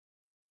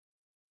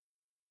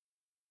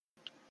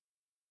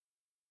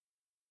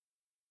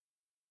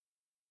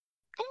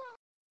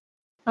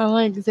 I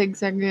like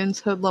Zigzagoon's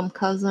hoodlum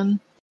cousin.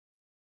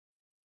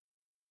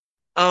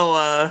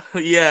 Oh,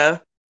 yeah.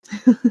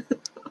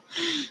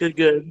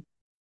 Good.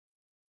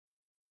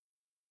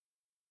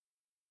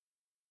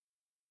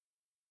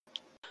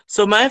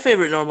 So my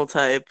favorite normal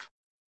type,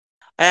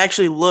 I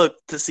actually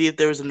looked to see if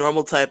there was a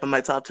normal type on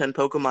my top 10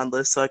 Pokemon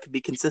list so I could be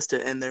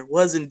consistent, and there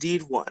was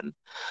indeed one.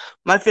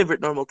 My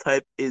favorite normal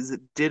type is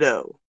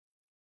Ditto.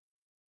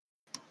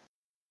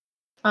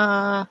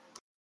 Lame,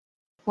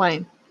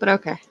 but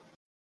okay.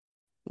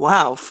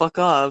 Wow, fuck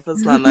off.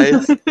 That's not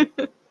nice.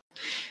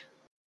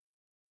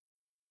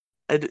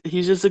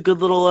 He's just a good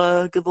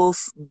little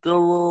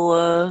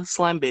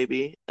slime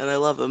baby, and I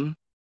love him.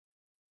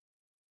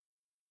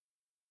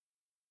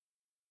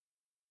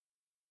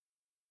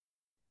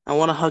 I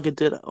want to hug a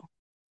Ditto.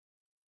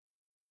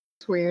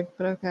 It's weird,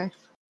 but okay.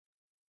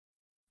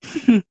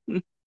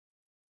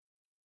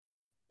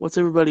 What's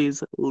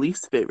everybody's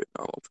least favorite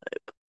normal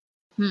type?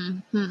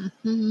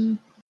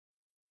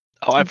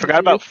 Oh, I forgot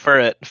about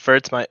Furret.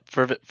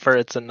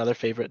 Furret's another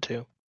favorite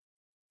too.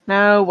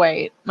 No,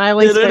 wait. My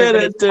least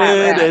favorite is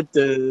Pat Rat.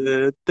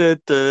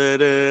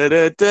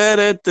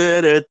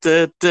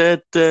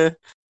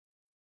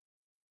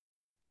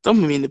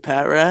 Don't mean the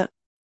Pat Rat.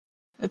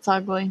 It's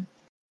ugly.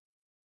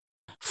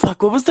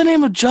 Fuck, what was the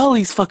name of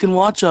Jolly's fucking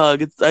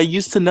Watchog? I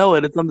used to know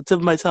it. It's on the tip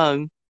of my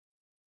tongue.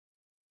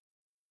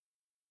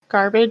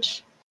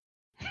 Garbage.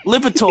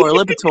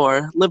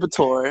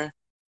 Lipitor.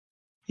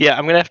 Yeah,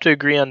 I'm gonna have to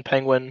agree on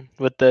Penguin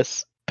with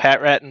this. Pat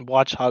Rat and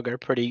Watchog are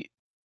pretty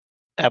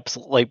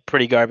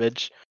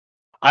garbage.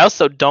 I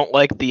also don't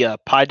like the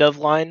Pidove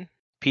line.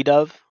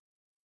 Pidove.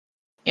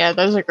 Yeah,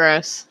 those are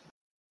gross.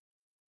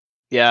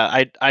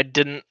 Yeah, I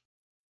didn't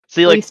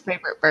see like Least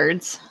favorite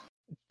birds.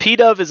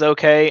 Pidove is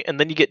okay, and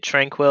then you get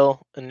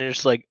Tranquil, and you're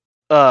just like,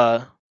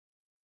 and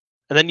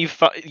then you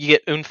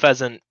get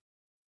Unpheasant,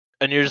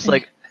 and you're just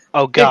like,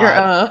 oh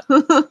god,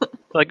 Bigger,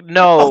 like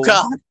no, Oh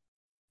god.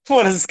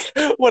 What has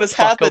Fuck, go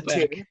happened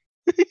back.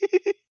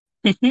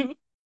 here?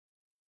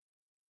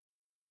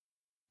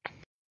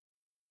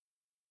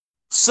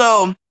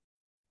 So,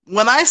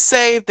 when I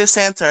say this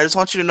answer, I just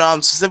want you to know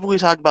I'm specifically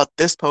talking about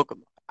this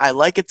Pokemon. I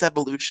like its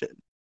evolution.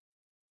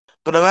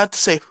 But I'm about to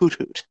say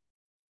Hoot.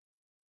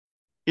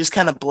 He's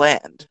kind of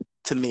bland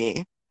to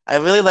me. I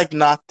really like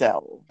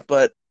Noctowl,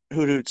 but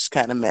Hoot's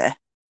kind of meh.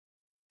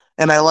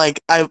 And I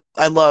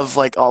love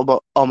like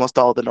almost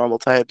all the normal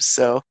types,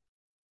 so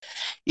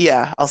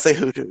yeah, I'll say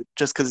Hoot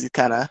just because he's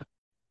kind of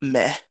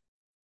meh.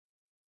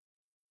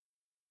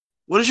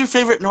 What is your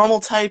favorite normal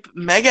type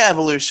Mega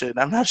Evolution?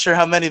 I'm not sure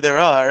how many there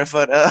are,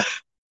 but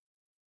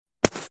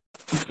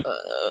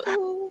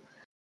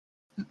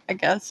I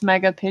guess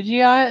Mega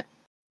Pidgeot.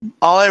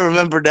 all I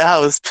remember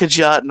now is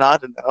Pidgeot and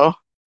Audino.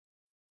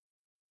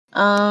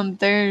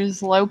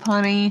 There's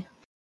Lopunny.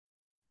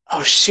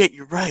 Oh shit,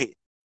 you're right.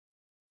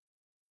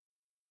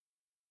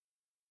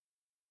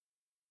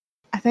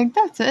 I think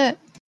that's it.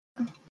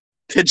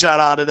 Pidgeot,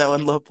 Audino,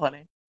 and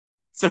Lopunny.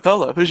 So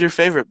Colo, who's your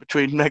favorite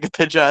between Mega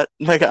Pidgeot,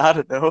 Mega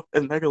Audino,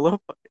 and Mega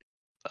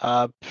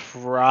Lopunny?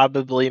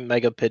 Probably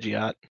Mega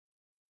Pidgeot.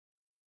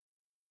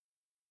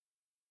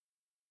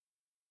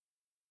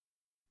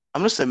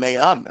 I'm gonna say Mega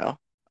Audino.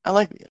 I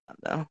like Mega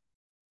Audino.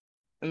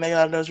 And Mega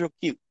Audino's real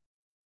cute.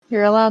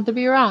 You're allowed to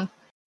be wrong.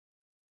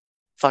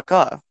 Fuck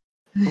off.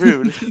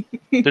 Rude.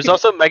 There's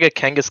also Mega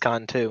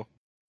Kangaskhan too.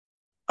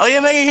 Oh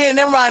yeah,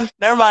 never mind.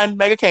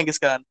 Mega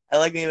Kangaskhan. I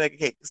like me Mega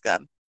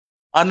Kangaskhan.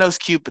 Audino's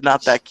cute, but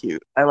not that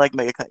cute. I like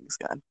Mega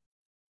Kangaskhan.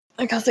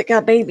 Because it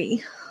got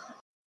baby.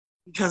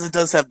 Because it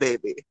does have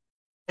baby.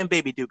 And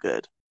baby do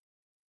good.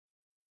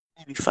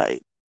 Baby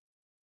fight.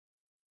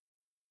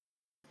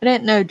 I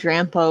didn't know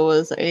Drampa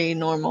was a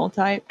normal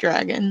type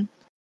dragon.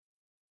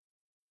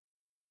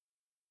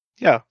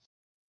 Yeah,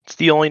 it's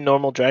the only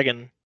normal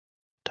dragon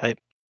type.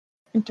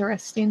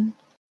 Interesting.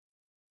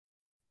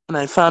 And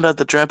I found out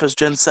that Drampa's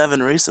Gen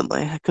 7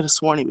 recently. I could have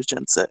sworn he was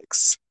Gen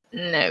 6.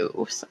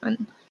 No,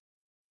 son.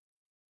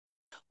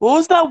 What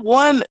was that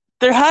one?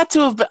 There had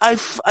to have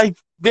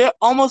been.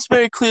 Almost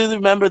very clearly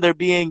remember there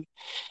being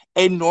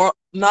not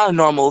a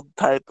normal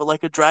type, but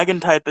like a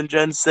dragon type in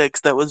Gen 6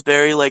 that was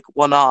very like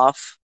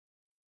one-off.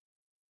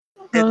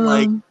 And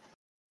like.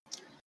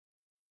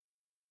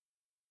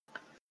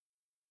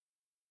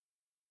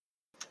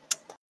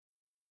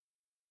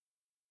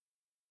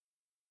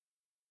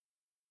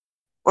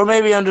 Or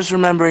maybe I'm just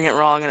remembering it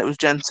wrong and it was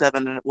Gen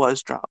 7 and it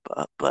was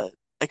Drampa, but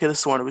I could have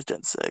sworn it was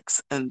Gen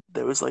 6 and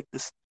there was like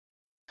this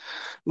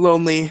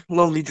lonely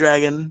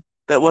dragon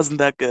that wasn't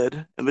that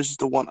good. It was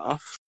just a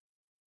one-off.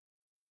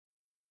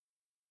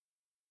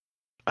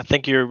 I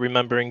think you're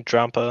remembering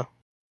Drampa.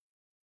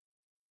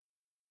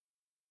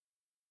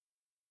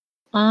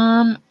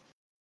 Are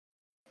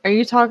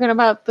you talking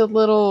about the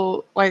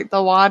little, like,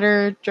 the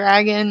water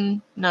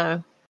dragon?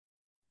 No.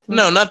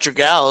 No, not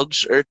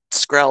Dragalge or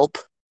Skrelp.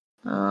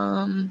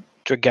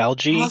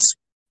 Dragalge?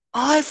 Oh,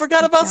 I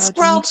forgot about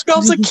Skrelp.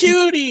 Skrelp's a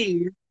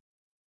cutie.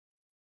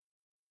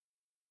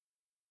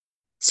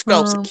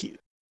 Skrelp's a cute.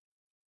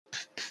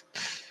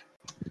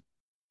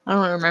 I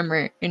don't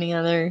remember any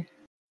other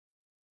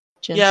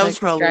Gen Yeah, 6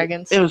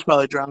 dragons. it was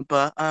probably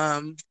Drampa.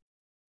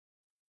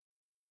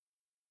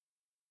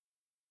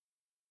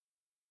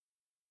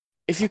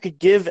 If you could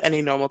give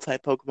any normal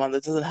type Pokemon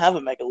that doesn't have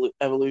a Mega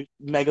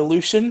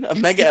Evolution, what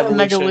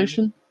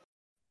Megolution.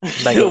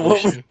 Mega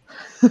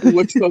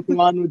which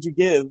Pokemon would you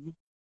give?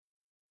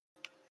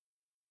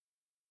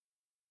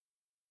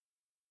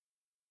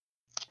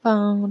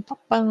 Bum.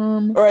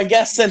 Or I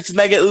guess since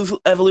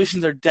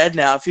Evolutions are dead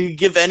now, if you could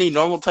give any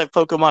normal type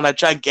Pokemon a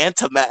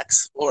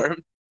Gigantamax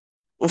form,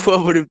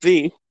 what would it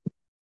be?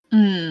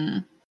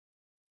 Mm.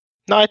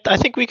 No, I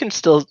think we can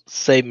still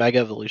say Mega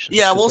Evolutions.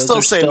 Yeah, 'cause we'll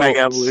those still are say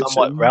Mega Evolution.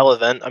 somewhat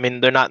relevant. I mean,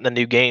 they're not in the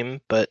new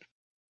game, but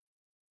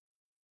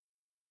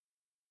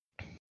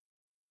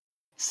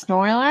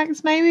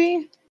Snorlax,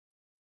 maybe?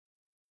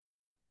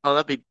 Oh,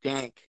 that'd be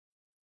dank.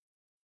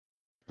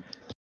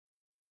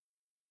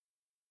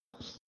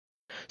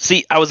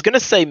 see, I was gonna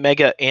say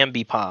Mega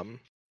Ambipom.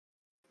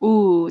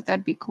 Ooh,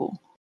 that'd be cool.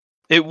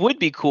 It would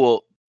be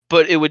cool,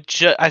 but it would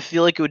I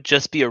feel like it would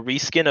just be a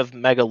reskin of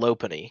Mega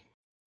Lopunny.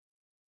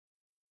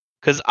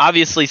 Because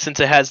obviously, since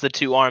it has the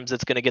 2 arms,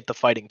 it's gonna get the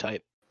fighting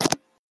type.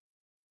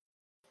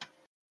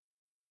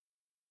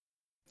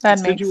 That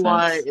makes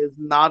Decidueye sense. is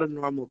not a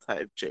normal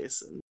type,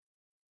 Jason.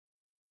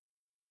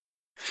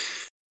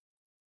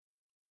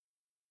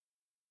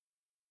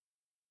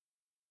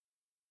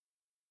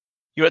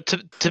 You know,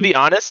 to be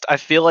honest, I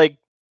feel like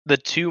the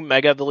 2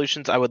 Mega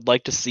Evolutions I would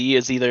like to see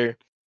is either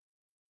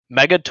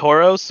Mega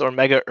Tauros or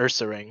Mega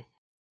Ursaring.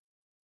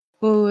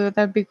 Ooh,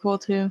 that'd be cool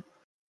too.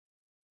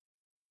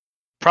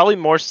 Probably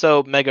more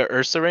so Mega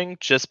Ursaring,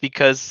 just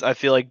because I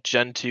feel like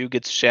Gen 2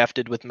 gets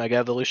shafted with Mega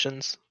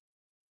Evolutions.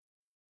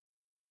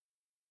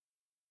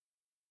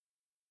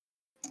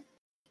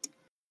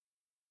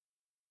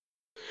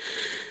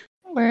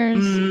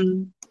 Where's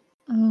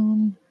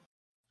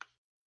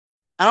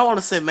I don't want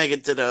to say Mega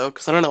Ditto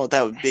because I don't know what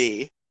that would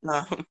be.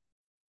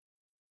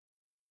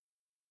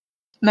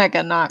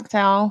 Mega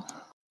Noctowl?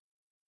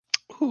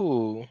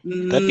 Ooh,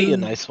 that'd be a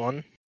nice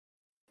one.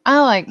 I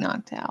like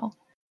Noctowl.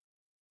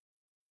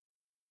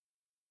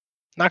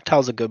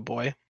 Noctowl's a good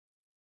boy.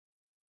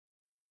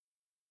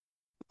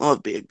 That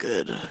would be a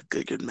good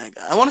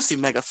Mega. I want to see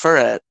Mega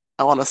Furret.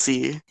 I want to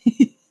see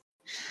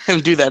him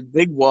do that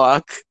big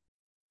walk,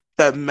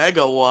 that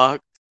Mega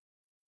walk.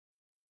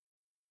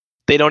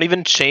 They don't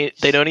even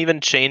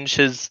change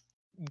his.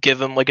 Give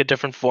him like a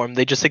different form.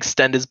 They just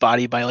extend his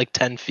body by like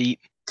 10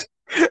 feet.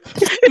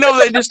 No,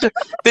 they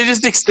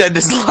just extend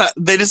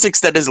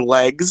his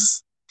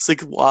legs so he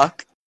can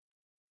walk.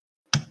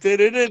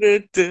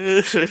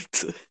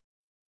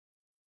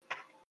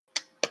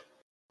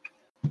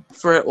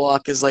 Furret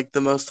walk is like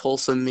the most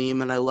wholesome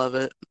meme, and I love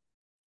it.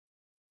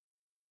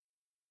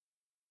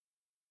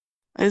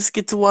 I just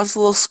get to watch the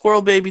little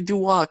squirrel baby do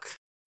walk.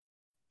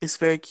 It's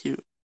very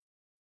cute.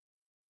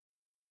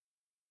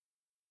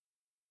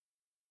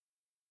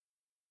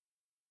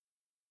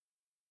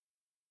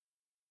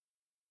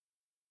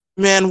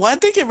 Man, why'd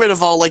they get rid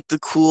of all like the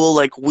cool,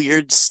 like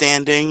weird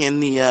standing in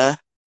the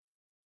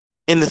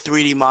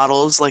 3D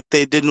models? Like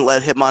they didn't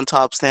let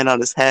Hitmontop stand on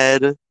his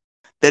head.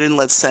 They didn't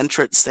let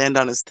Sentret stand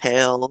on his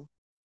tail.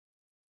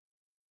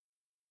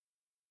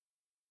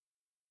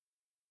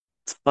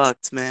 It's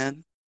fucked,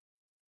 man.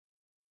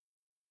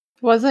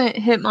 Wasn't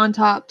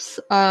Hitmontop's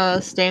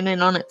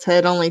standing on its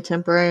head only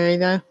temporary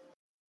though?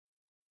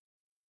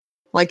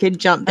 Like it'd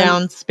jump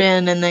down,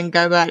 spin, and then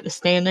go back to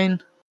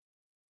standing?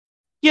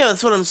 Yeah,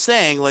 that's what I'm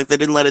saying. Like they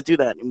didn't let it do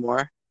that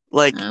anymore.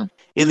 Like Oh.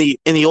 in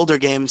the older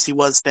games, he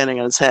was standing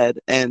on his head,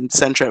 and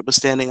Sentret was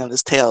standing on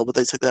his tail, but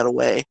they took that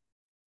away.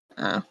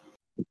 Oh.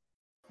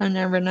 I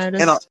never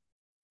noticed.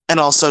 And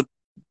also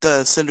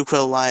the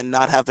Cyndaquil line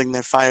not having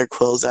their fire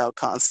quills out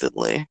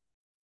constantly.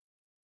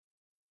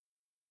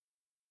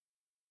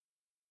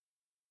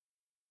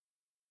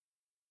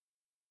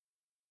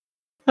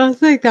 I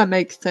think that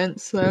makes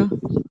sense though.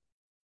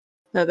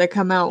 That they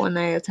come out when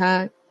they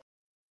attack.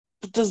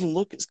 It doesn't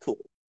look as cool.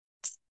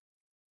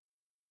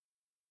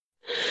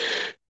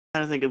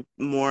 Trying to think of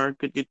more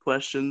good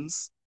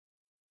questions.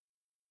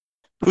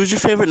 Who's your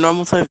favorite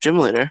normal type gym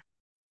leader?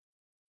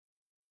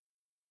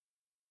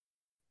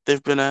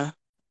 There've been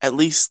at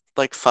least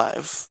like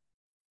 5.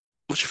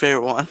 What's your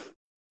favorite one?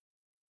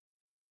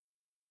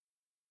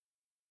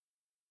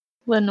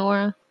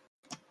 Lenora.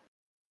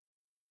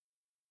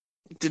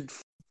 Did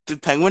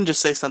Penguin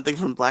just say something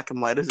from Black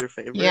and White as her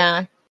favorite?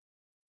 Yeah,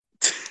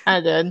 I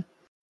did.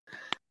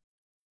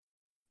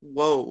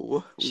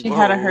 Whoa. She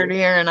had a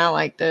herdier and I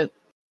liked it.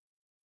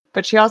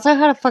 But she also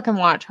had a fucking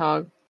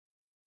watchhog.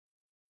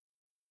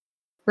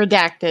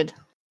 Redacted.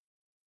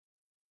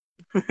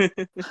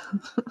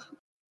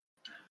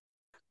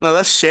 No,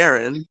 that's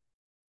Sharon.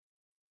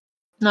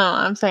 No,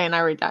 I'm saying I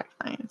redacted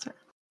my answer.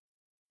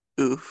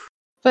 Oof.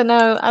 But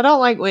no, I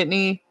don't like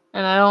Whitney,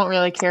 and I don't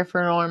really care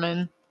for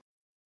Norman.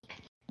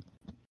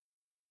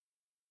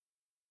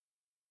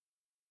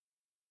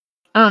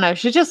 I don't know,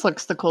 she just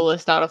looks the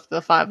coolest out of the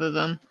 5 of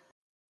them.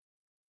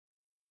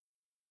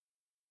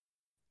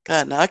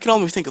 God, now I can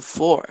only think of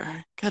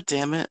 4. God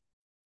damn it.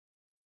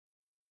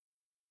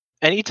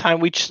 anytime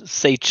we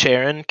say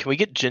Charon, can we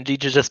get Gingy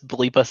to just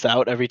bleep us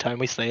out every time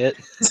we say it?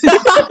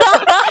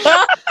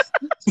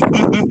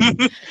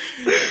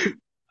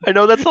 I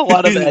know that's a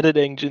lot of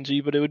editing,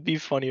 Gingy, but it would be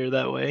funnier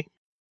that way.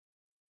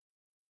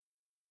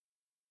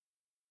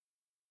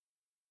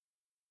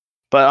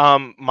 But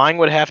mine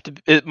would have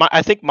to.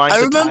 I think mine's. I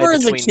remember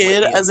as a between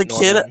kid,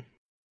 Whitney and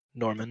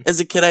Norman. As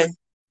a kid, I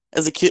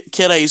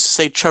used to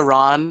say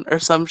Charon or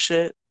some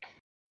shit.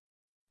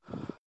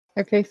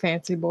 Okay,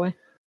 fancy boy.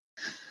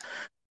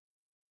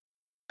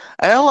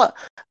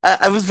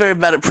 I was very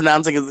bad at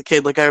pronouncing as a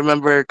kid. Like I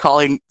remember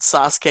calling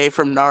Sasuke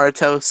from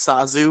Naruto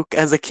Sasuke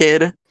as a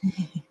kid.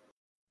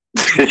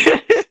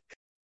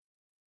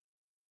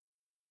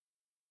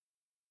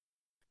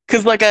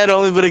 Because like I had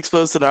only been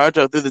exposed to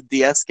Naruto through the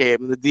DS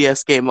game, and the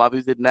DS game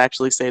obviously didn't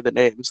actually say the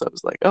name, so I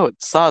was like, oh,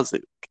 it's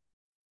Sasuke.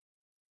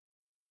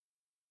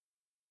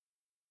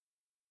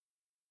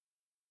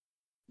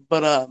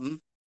 But I'm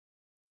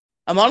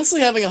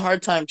honestly having a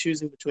hard time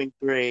choosing between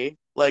three.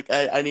 Like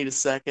I need a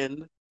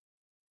second.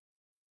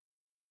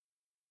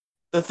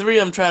 The three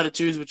I'm trying to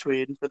choose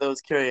between, for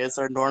those curious,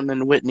 are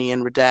Norman, Whitney,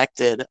 and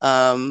Redacted.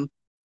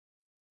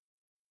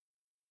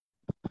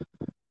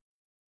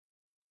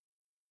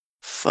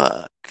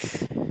 Fuck.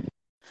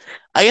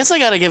 I guess I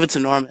gotta give it to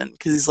Norman,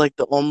 because he's like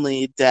the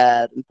only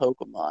dad in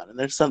Pokemon, and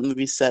there's something to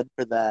be said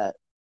for that.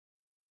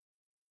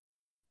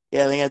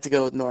 Yeah, I think I have to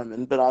go with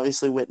Norman, but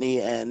obviously Whitney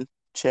and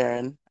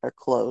Sharon are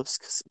close,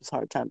 because it was a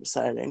hard time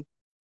deciding.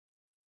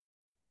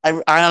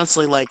 I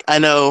honestly, like, I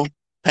know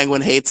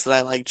Penguin hates that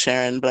I like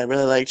Sharon, but I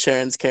really like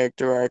Sharon's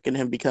character arc and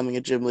him becoming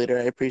a gym leader.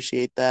 I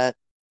appreciate that.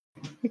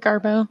 Hey,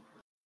 Garbo.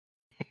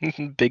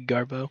 Big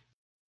Garbo.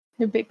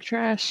 Hey, big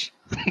trash.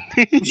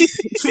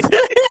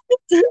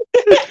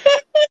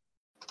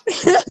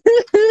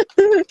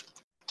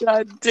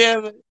 God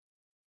damn it.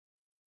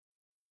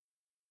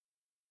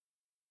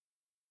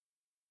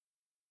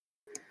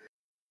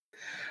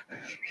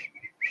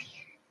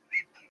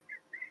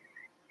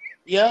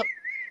 Yep.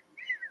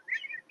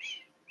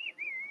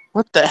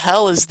 What the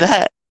hell is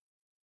that?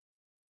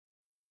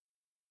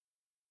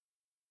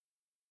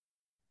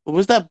 What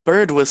was that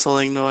bird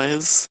whistling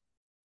noise?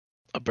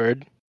 A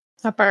bird.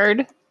 A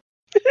bird.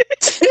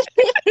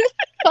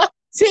 God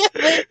damn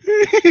it.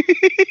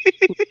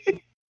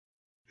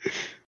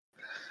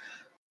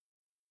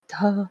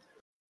 Duh.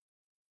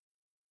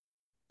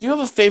 Do you have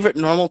a favorite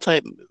normal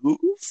type move?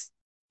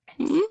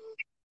 Hmm?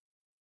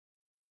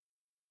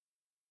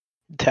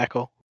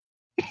 Tackle.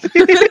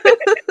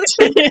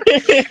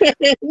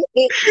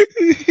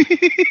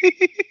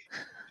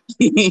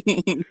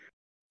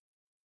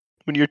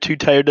 When you're too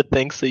tired to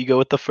think, so you go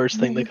with the first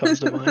thing that comes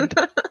to mind.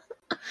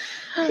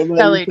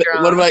 Belly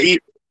drum. What about you?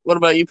 What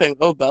about you, Penguin?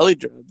 Oh, belly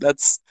drum.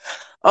 That's.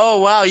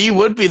 Oh wow, you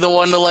would be the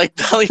one to like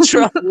belly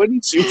drum,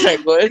 wouldn't you,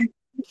 Penguin?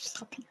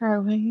 Fucking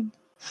Rowan.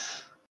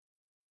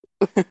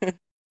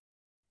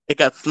 It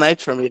got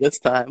sniped from me this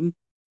time.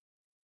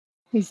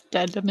 He's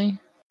dead to me.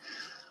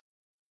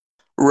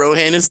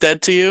 Rohan is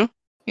dead to you?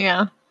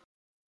 Yeah.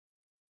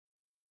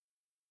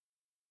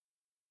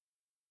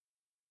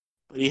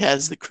 But he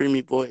has the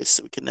creamy voice,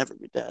 so he can never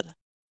be dead.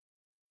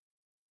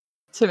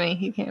 To me,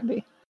 he can't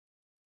be.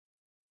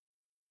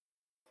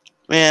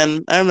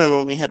 Man, I remember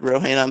when we had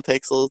Rohan on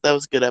Pixels. That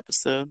was a good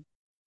episode.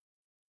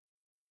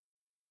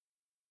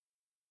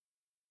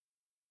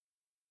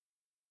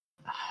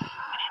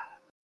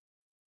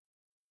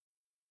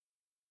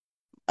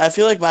 I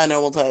feel like my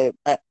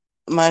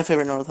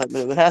favorite normal type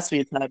move, it has to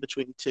be a tie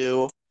between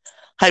two.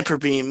 Hyper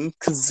Beam,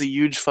 because it's a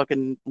huge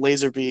fucking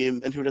laser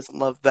beam, and who doesn't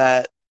love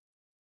that?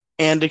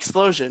 And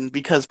Explosion,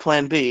 because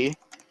Plan B.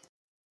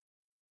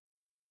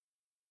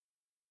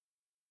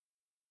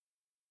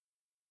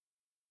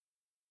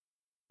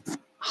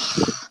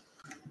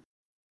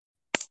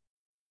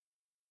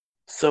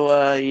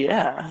 So,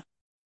 yeah.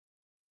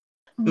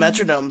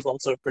 Metronome's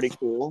also pretty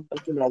cool.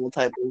 That's a normal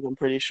type move, I'm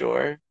pretty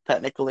sure,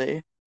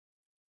 technically.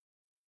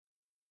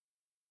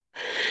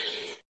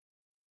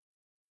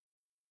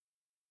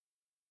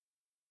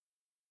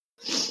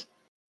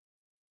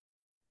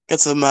 Got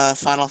some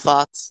final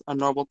thoughts on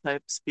normal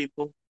types,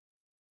 people?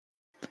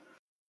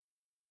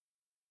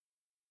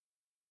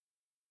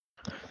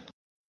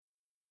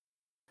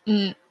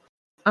 No.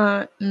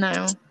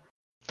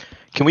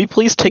 Can we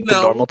please take the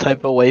No. normal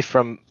type away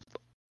from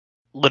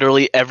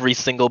literally every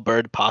single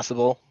bird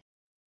possible?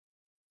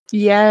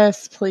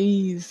 Yes,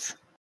 please.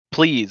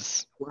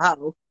 Please.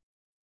 Wow.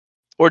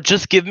 Or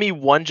just give me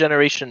one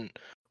generation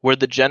where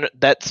the gen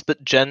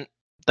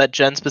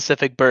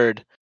specific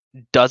bird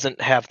doesn't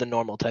have the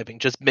normal typing.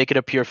 Just make it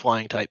a pure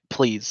flying type,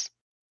 please.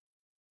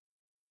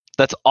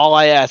 That's all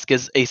I ask,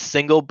 is a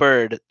single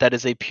bird that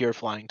is a pure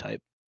flying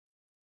type.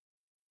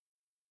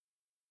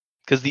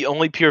 Because the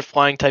only pure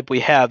flying type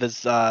we have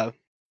is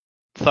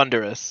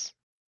Thundurus.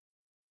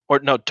 Or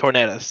no,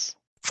 Tornadus.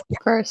 Of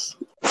course.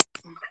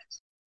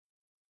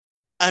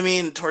 I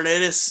mean,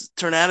 Tornadus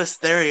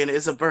Therian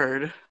is a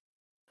bird.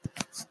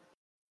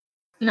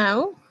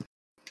 No?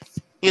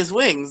 He has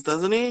wings,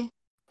 doesn't he?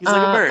 He's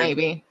like a bird.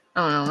 Maybe.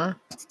 I don't know.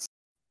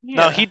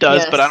 No, he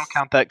does, but I don't Yes.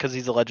 count that because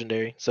he's a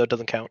legendary, so it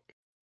doesn't count.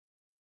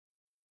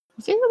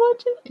 Is he a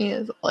legend? He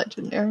is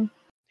legendary.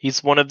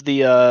 He's one of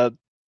the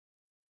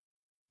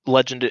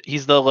legend.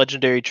 He's the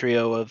legendary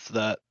trio of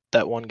that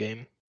one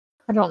game.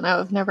 I don't know.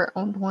 I've never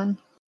owned one.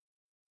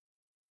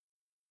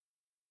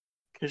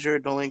 Because you're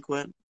a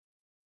delinquent.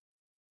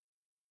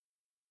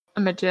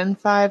 I'm a Gen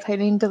 5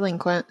 hating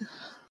delinquent.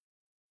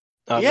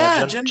 Oh, Yeah,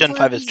 no, Gen Gen 5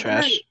 5 is is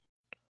trash. great.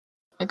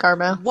 A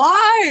Garbo.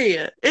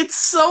 Why? It's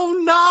so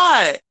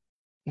not.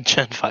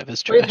 Gen 5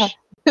 is We've trash.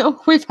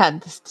 We've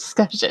had this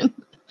discussion.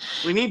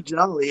 We need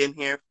Jolly in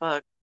here.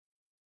 Fuck.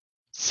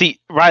 See,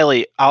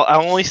 Riley,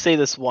 I'll only say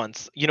this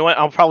once. You know what?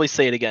 I'll probably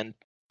say it again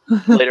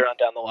later on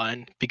down the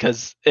line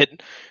because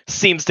it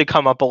seems to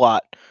come up a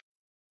lot.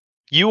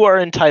 You are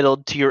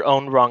entitled to your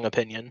own wrong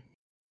opinion.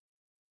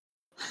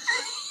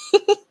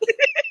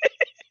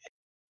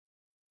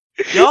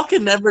 Y'all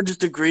can never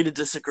just agree to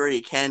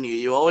disagree, can you?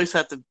 You always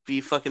have to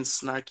be fucking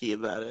snarky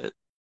about it.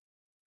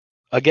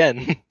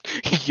 Again,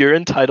 you're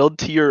entitled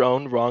to your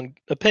own wrong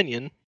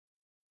opinion.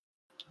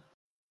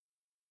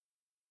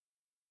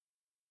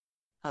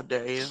 How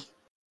dare you?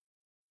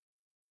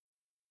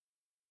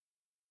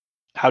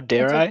 How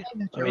dare It's I? okay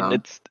that I you're mean, wrong.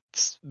 it's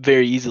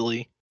very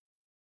easily.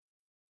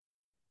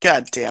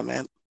 God damn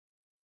it.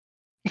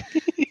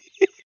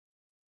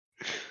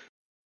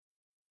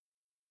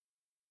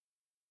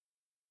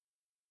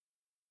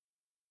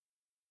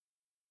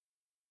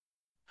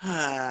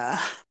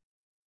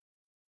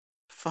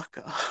 Fuck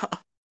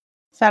off.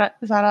 Is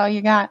that all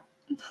you got?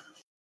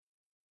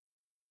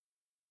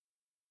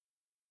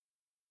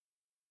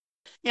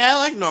 Yeah, I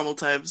like normal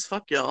types.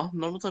 Fuck y'all.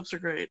 Normal types are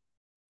great.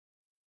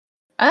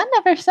 I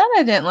never said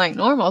I didn't like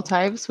normal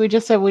types. We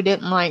just said we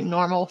didn't like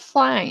normal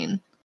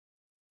flying.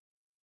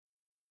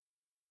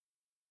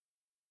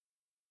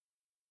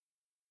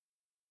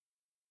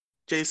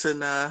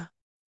 Jason,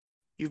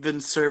 you've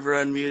been server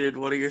unmuted.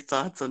 What are your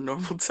thoughts on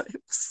normal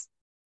types?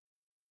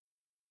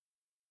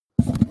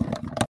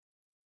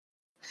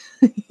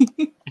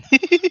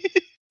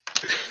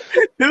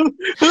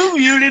 Who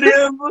muted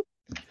him?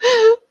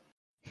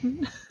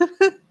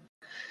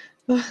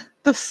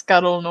 The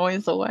scuttle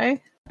noise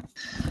away.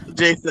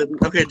 Jason.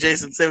 Okay,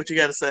 Jason, say what you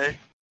gotta say.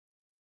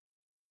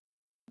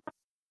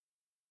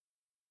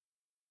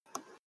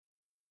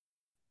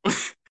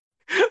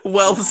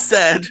 Well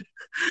said.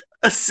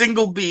 A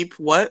single beep.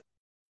 What?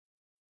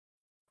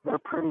 They're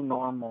pretty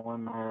normal,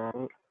 am I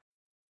right?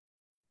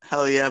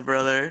 Hell yeah,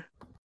 brother.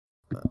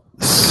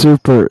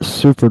 Super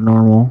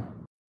normal.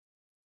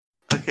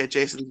 Okay,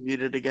 Jason's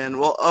muted again.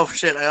 Well, oh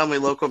shit, I only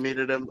local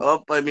muted him.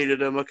 Oh, I muted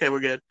him. Okay,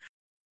 we're good.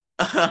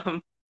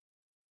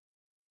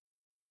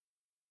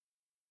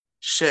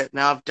 Shit,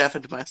 now I've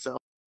deafened myself.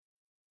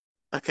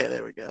 Okay,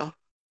 there we go.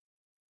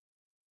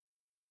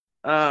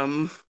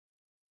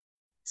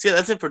 So yeah,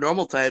 that's it for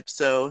normal types.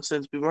 So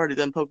since we've already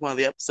done Pokemon of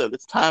the episode,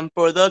 it's time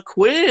for the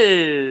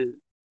quiz.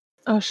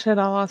 Oh shit,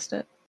 I lost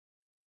it.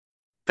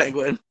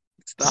 Penguin.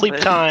 Stop Sleep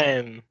it.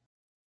 time.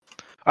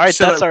 All right,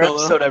 Shut that's up, our Colo.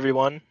 episode,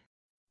 everyone.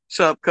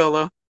 Shut up,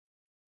 Colo.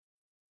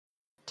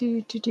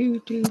 Do.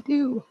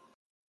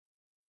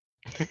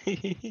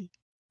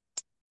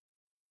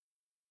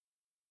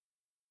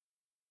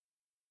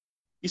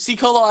 You see,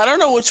 Colo, I don't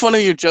know which one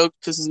of your jokes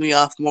pisses me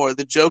off more.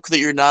 The joke that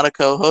you're not a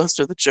co-host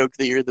or the joke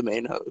that you're the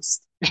main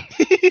host.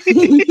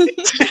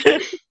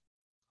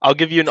 I'll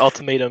give you an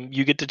ultimatum.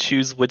 You get to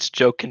choose which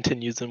joke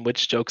continues and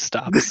which joke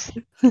stops.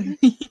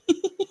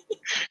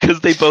 Because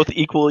they both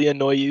equally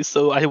annoy you,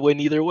 so I win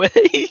either way.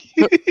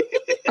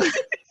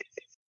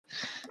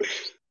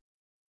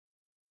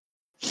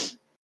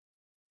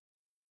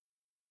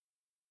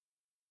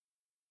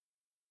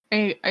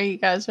 Are you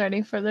guys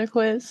ready for the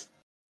quiz?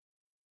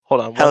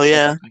 Hold on. Hell one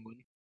yeah. second, Penguin.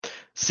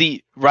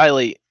 See,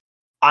 Riley,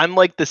 I'm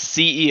like the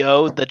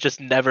CEO that just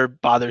never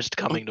bothers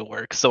coming to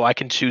work, so I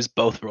can choose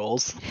both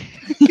roles.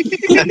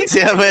 God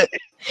damn it.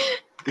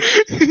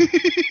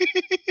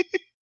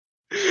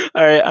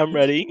 All right, I'm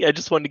ready. I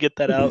just wanted to get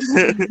that out.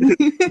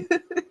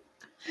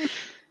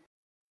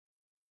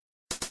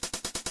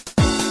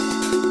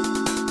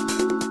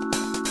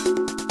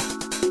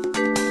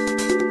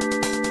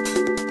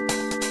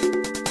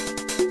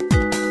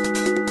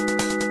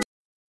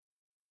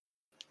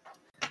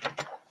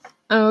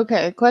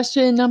 Okay,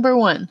 question number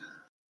 1.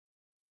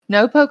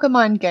 No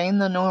Pokemon gain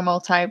the normal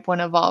type when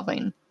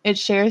evolving. It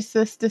shares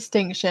this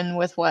distinction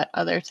with what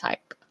other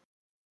type?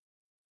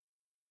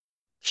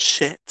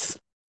 Shit.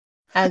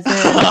 As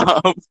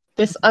in,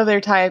 this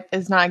other type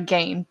is not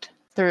gained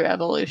through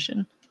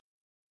evolution.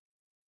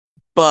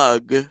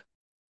 Bug.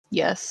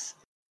 Yes.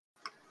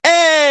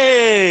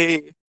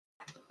 Hey!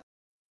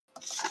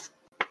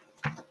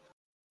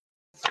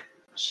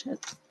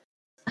 Shit.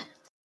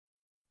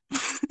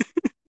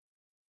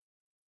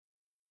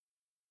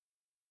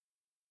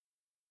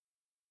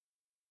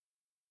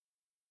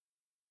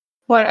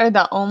 What are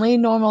the only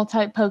normal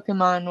type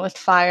Pokemon with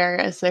fire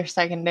as their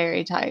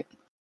secondary type?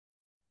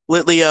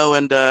 Litleo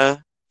and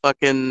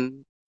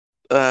fucking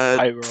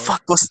Pyro.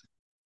 fuck what's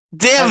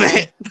damn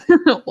Okay.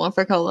 it! One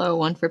for Colo,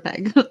 one for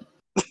Peg.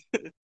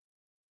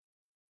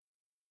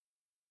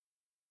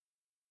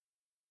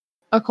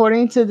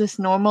 According to this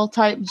normal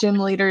type gym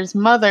leader's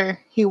mother,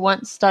 he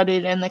once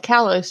studied in the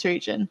Kalos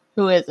region.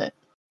 Who is it?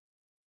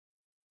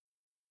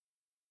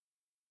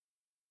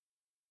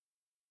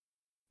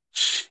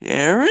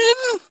 Sharon?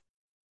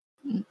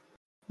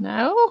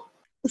 No?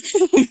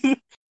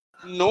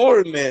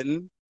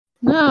 Norman.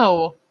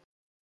 No.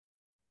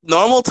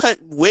 Normal type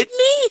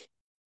Whitney?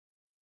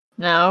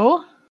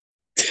 No.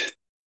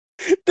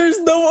 There's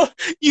no.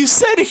 You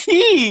said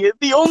he.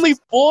 The only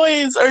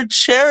boys are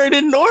Sharon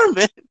and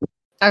Norman.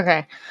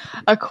 Okay.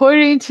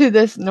 According to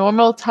this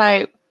normal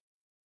type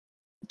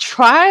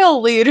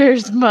trial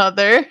leader's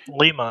mother.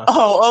 Lima.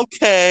 Oh,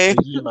 okay.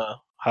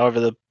 Lima. However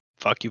the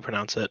fuck you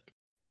pronounce it.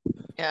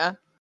 Yeah.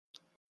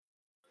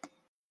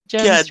 God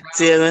Jim's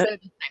damn it. said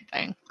the same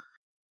thing.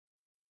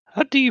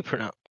 How do you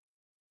pronounce?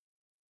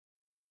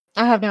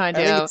 I have no I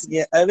idea.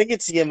 think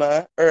it's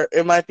Yima, or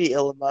it might be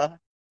Ilima.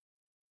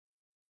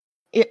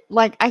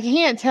 I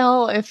can't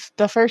tell if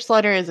the first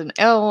letter is an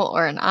L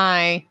or an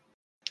I,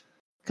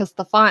 because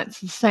the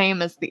font's the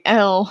same as the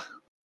L.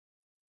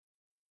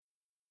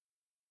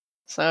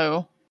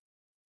 So,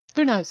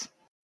 who knows?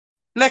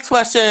 Next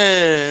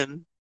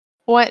question.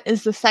 What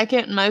is the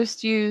second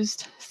most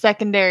used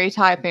secondary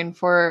typing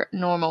for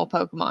normal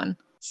Pokemon?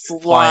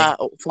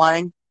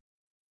 Flying.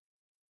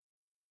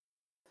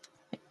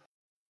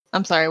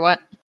 I'm sorry, what?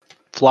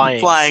 Flying.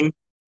 Flying.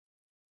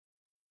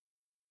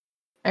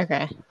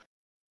 Okay.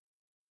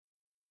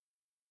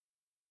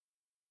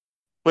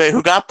 Wait,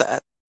 who got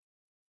that?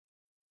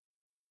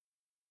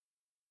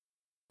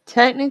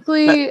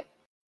 Technically,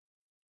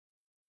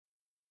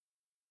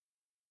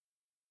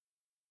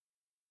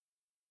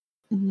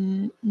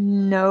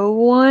 no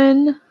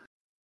one.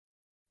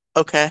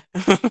 Okay.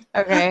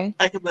 Okay.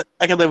 I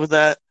can live with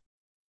that.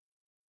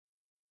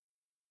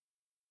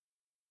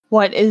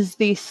 What is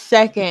the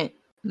second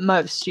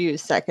most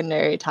used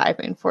secondary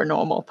typing for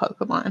normal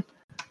Pokemon?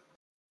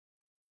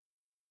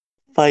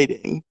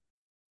 Fighting.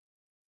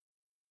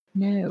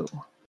 No.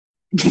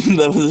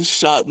 That was a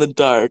shot in the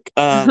dark.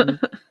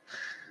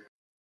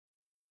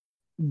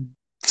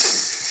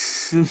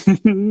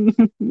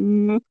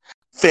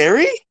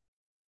 Fairy?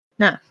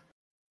 No.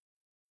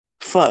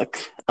 Fuck.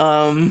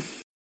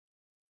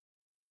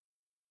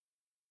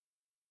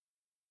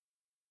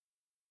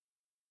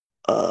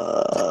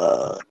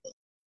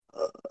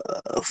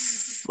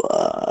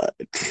 Fuck.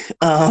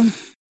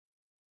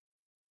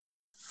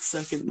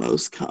 Second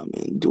most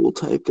common dual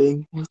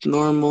typing with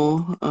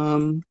normal.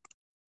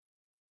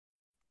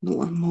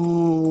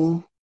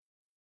 Normal.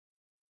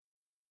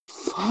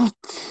 Fuck.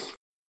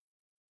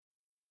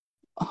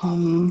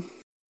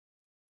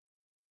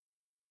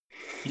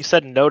 You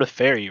said no to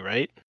fairy,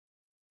 right?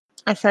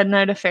 I said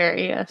no to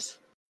fairy, yes.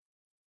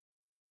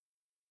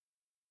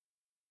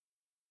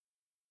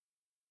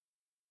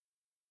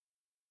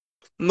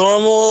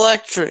 Normal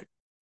electric.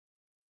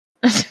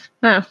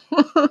 No.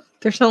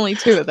 There's only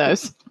two of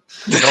those.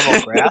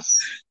 Normal grass?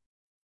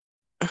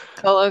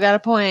 Colo got a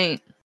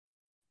point.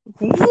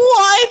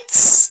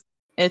 What?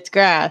 It's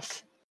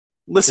grass.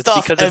 List It's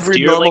off because of every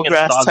Deerling normal and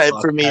grass type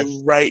Sawsbuck for me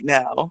has- right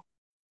now.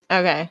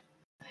 Okay.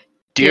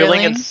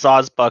 Deerling and Deerling?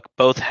 Sawsbuck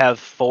both have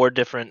 4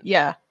 different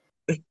Yeah.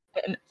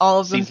 And all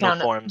of them seasonal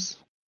count. forms.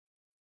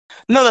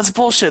 No, that's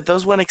bullshit.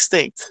 Those went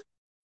extinct.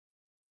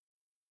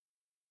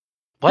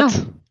 What?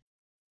 No.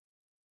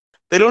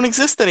 They don't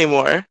exist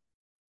anymore.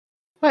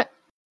 What?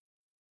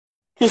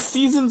 His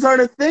seasons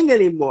aren't a thing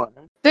anymore.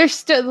 They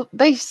still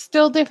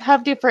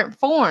have different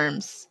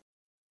forms.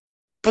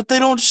 But they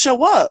don't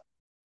show up.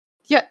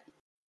 Yeah.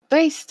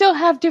 They still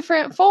have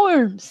different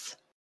forms.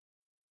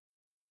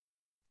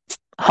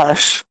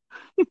 Hush.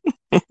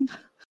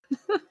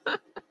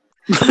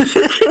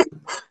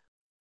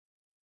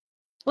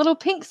 Little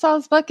pink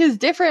Sawsbuck is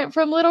different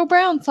from little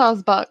brown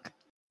Sawsbuck.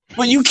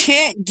 But you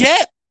can't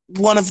get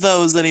one of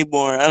those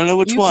anymore. I don't know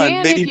which You one.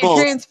 can Maybe if you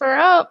both. transfer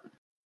up.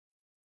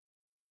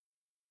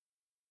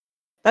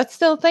 That's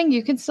still a thing.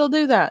 You can still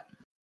do that.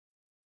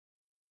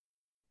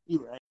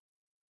 You're right.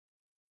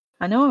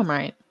 I know I'm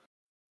right.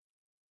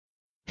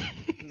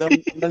 No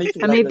need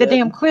to I made the rub it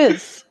damn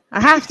quiz. I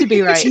have to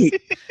be right.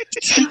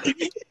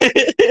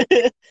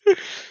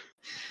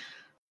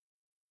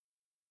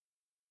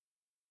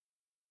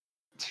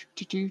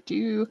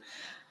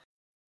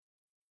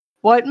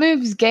 What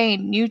moves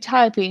gained new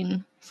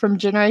typing from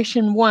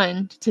Generation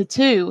 1 to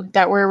 2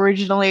 that were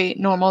originally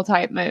normal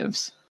type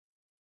moves?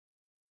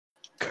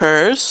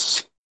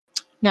 Curse.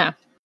 No.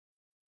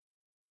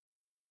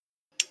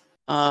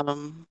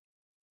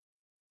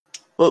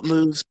 What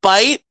moves?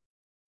 Bite.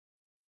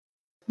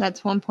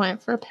 That's 1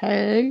 point for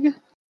Peg.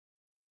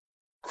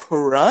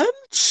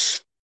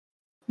 Crunch.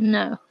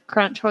 No.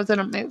 Crunch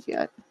wasn't a move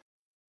yet.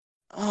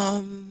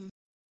 Again,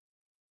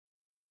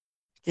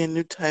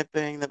 new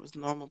typing that was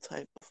normal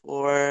type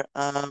before.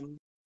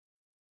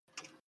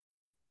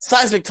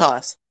 Seismic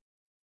toss.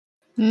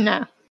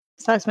 No.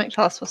 Seismic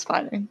Toss was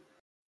fighting.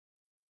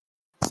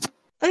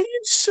 Are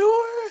you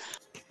sure?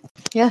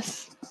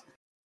 Yes.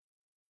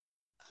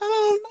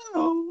 I don't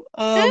know.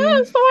 Yeah,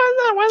 it's the one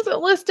that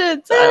wasn't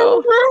listed,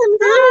 so.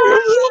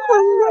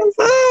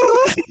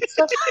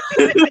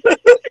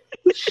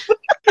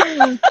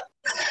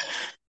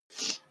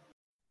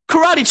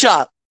 Karate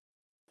chop.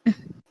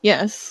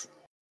 Yes.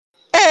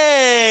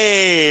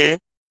 Hey.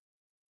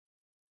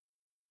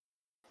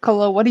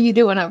 Colo, what are you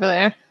doing over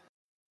there?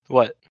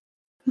 What?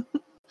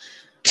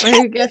 What are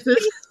your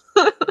guesses?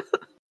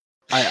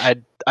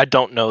 I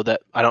don't know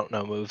that. I don't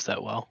know moves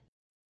that well.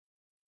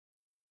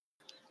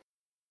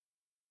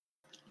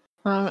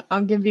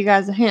 I'll give you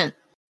guys a hint.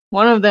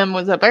 One of them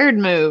was a bird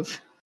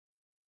move.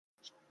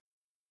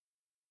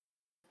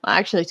 Well,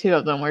 actually, two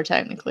of them were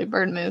technically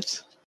bird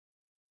moves.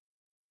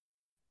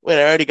 Wait,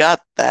 I already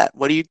got that.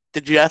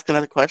 Did you ask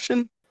another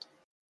question?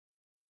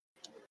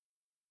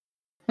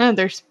 No,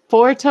 there's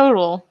 4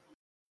 total.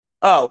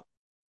 Oh.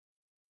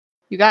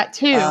 You got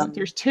 2.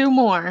 There's 2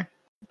 more.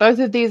 Both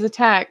of these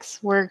attacks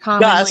were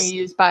commonly Gust.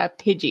 used by a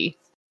Pidgey.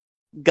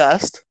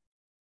 Gust.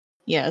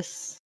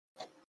 Yes.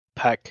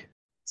 Peck.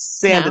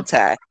 Sand No.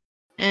 attack.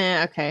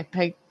 Okay,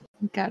 I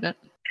got it.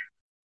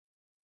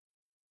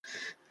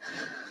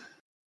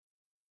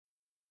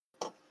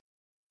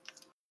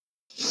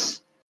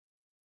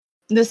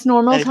 This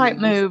normal type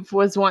move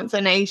was once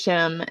an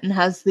HM and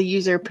has the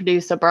user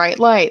produce a bright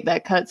light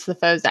that cuts the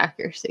foe's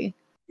accuracy.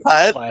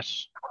 Cut.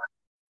 Flash.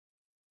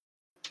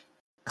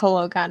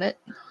 Colo got it.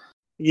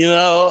 You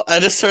know,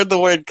 I just heard the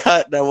word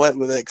cut and I went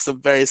with it because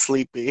I'm very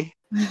sleepy.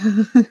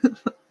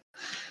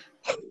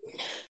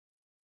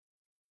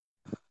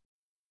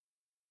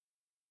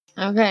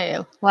 Okay,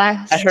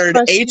 last I heard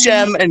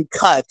question. HM and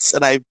cuts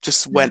and I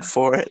just went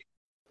for it.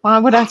 Why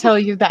would I tell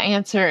you the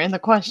answer in the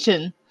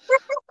question?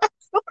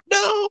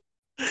 No.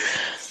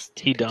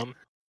 He dumb.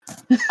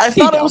 I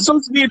thought it was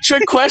supposed to be a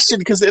trick question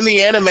because in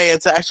the anime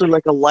it's actually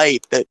like a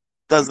light that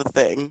does a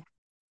thing.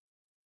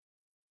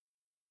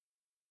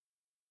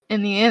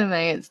 In the anime,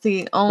 it's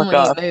the only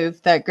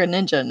move that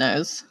Greninja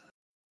knows.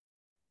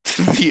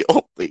 The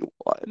only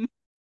one.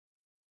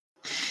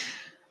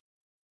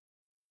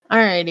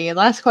 Alrighty,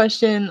 last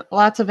question.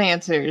 Lots of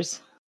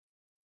answers.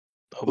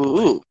 Oh boy.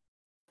 Ooh.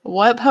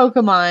 What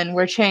Pokemon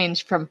were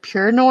changed from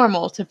pure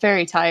normal to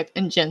fairy type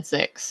in Gen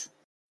 6?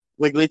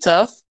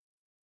 Wigglytuff.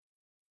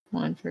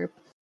 1 for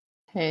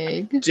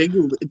Peg.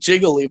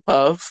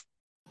 Jigglypuff.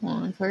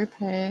 1 for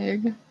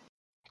Peg.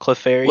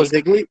 Clefairy.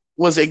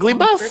 Was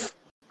Igglybuff?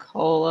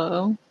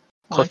 Colo.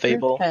 1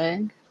 Clefable. for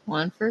Peg.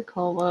 1 for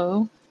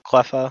Colo.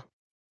 Cleffa.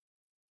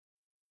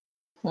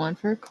 1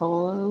 for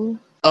Colo.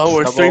 Oh,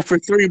 we're Snubbull. 3 for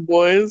 3,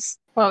 boys.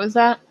 What was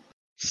that?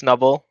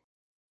 Snubbull.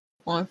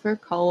 1 for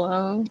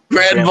Colo.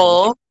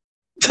 Granbull.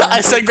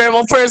 I said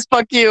Granbull first,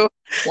 fuck you.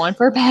 1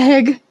 for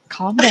Peg.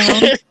 Calm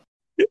down.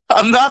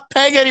 I'm not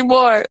Peg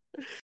anymore.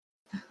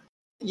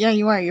 Yeah,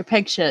 you are. You're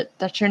Peg shit.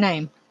 That's your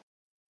name.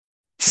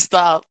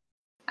 Stop.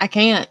 I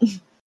can't.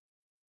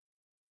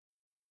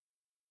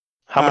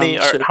 How many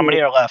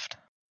are left?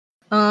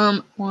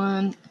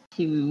 1,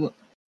 2,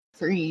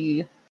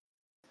 3.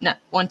 No,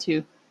 1,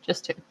 2.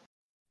 Just 2.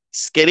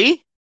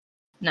 Skitty?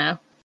 No.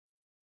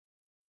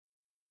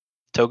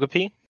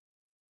 Togepi?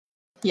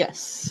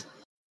 Yes.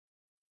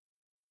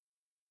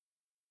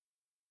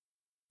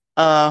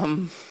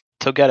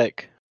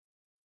 Togetic.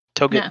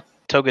 No.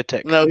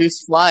 Togetic. No,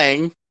 he's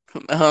flying.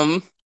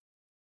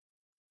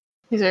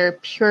 These are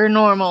pure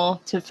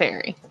normal to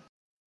fairy.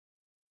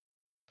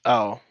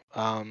 Oh.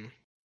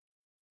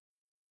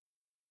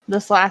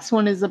 This last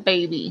one is a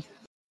baby.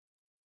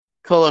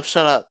 Kolo,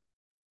 shut up.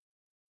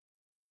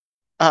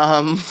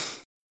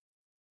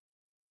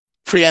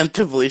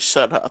 Preemptively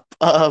shut up.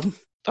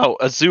 Oh,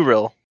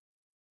 Azurill.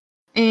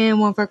 And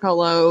 1 for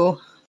Colo.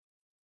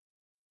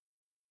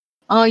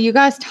 Oh, you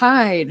guys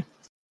tied.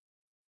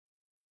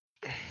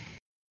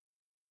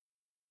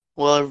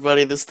 Well,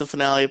 everybody, this is the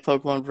finale of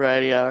Pokemon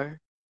Variety Hour.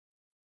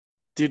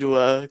 Due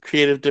to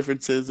creative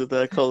differences with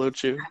Kolo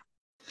Chew.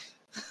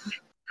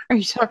 Are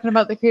you talking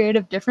about the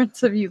creative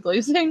difference of you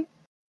losing?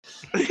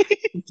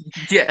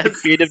 Yes. The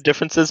creative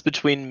differences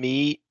between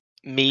me,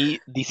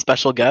 the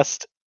special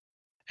guest,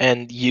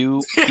 and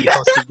you, the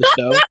host of the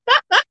show.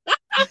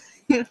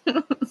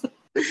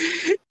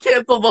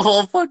 Cancel the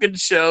whole fucking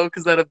show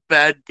because I had a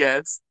bad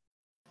guess.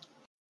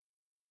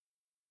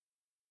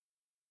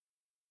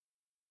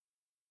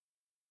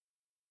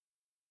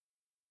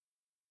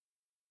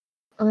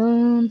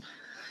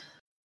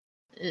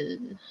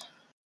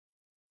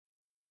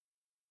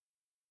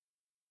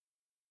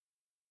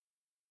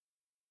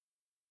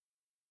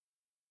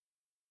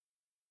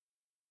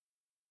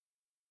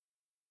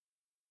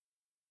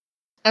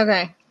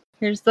 Okay,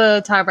 here's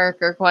the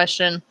tiebreaker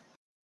question.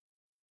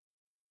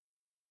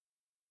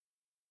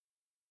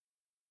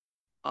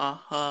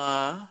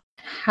 Uh-huh.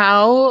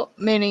 How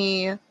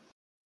many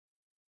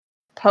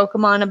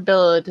Pokemon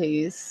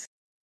abilities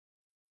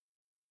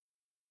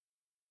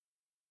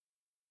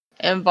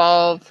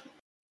involve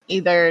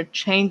either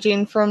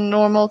changing from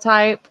normal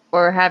type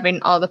or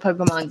having all the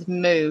Pokemon's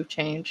move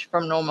change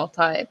from normal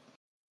type?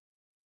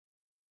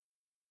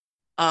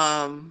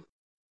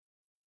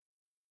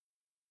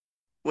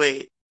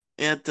 Wait.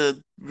 You have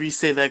to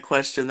re-say that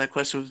question. That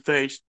question was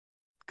very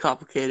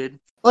complicated.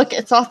 Look,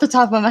 it's off the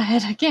top of my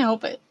head. I can't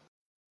help it.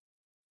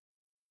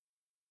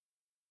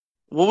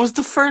 What was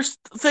the first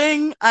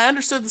thing? I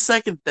understood the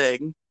second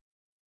thing.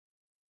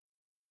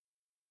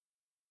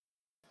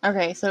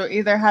 Okay, so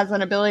either has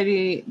an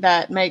ability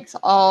that makes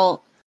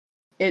all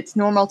its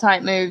normal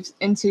type moves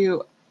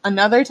into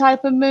another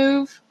type of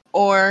move,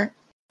 or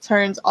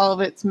turns all of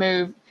its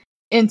move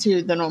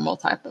into the normal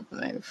type of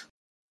move.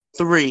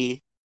 3,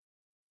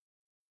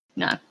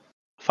 No,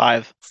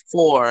 5.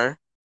 4.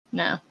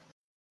 no,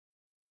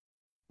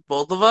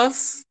 Both of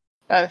us?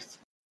 both.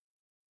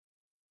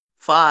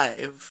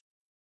 5.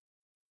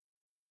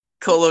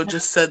 Colo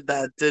just said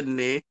that, didn't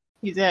he?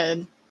 You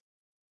did.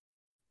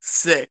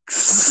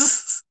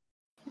 6.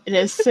 It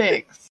is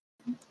 6.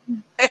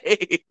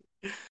 Hey!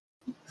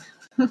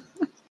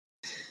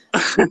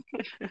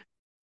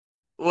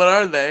 What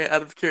are they,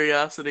 out of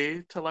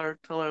curiosity? Tell our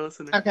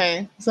listeners.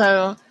 Okay,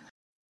 so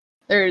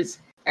there's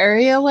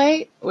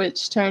Aerialate,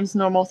 which turns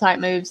normal type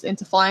moves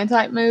into flying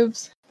type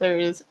moves.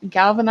 There's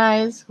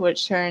Galvanize,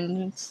 which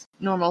turns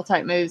normal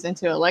type moves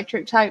into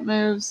electric type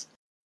moves.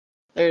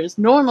 There's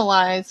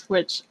Normalize,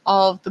 which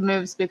all of the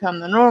moves become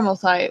the normal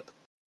type.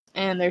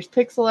 And there's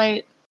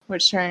Pixelate,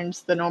 which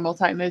turns the normal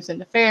type moves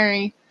into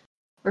fairy.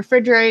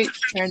 Refrigerate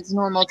turns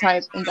normal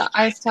type into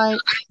ice type.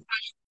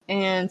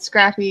 And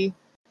Scrappy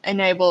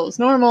enables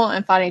normal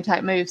and fighting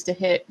type moves to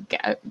hit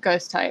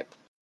ghost type.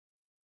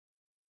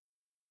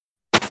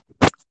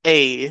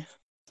 A.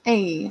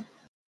 Hey.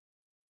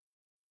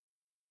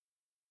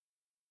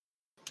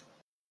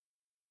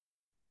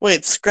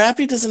 Wait,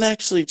 Scrappy doesn't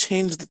actually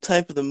change the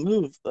type of the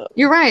move, though.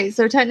 You're right,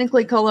 so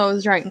technically Colo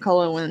is right and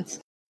Colo wins.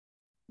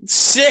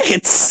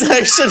 Shit!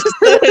 I should have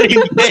said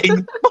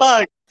anything.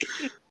 Fuck!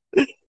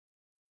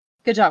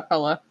 Good job,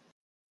 Colo.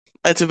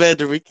 I demand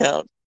to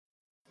recount.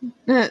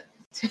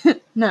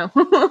 No.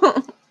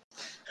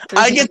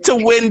 I get to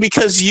win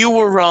because you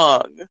were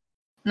wrong.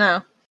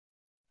 No.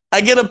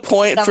 I get a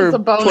point That for was a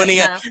bonus. pointing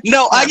out.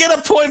 No, I get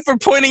a point for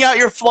pointing out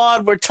your flaw,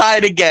 and we're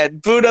tied again.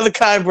 Boo to the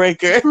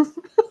tiebreaker.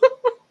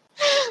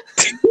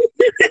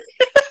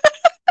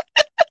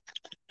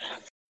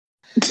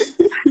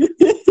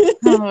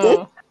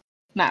 Oh.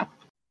 No.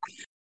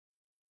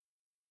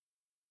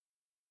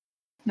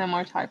 No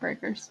more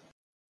tiebreakers.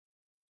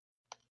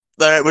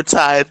 All right, we're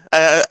tied.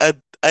 I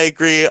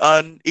agree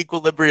on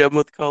equilibrium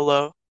with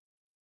Colo.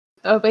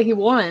 Oh, but he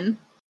won.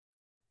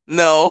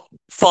 No,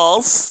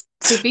 false.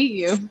 He beat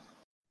you.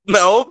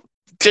 No,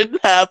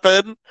 didn't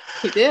happen.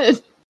 He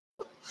did.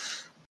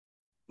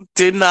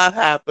 Did not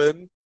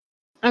happen.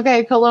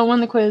 Okay, Colo won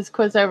the quiz.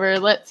 Quiz over.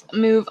 Let's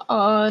move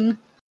on.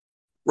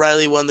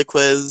 Riley won the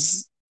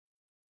quiz.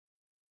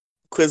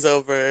 Quiz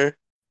over.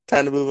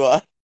 Time to move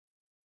on.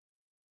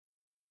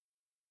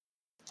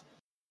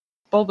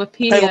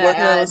 Bulbapedia Hey, what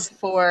ad else?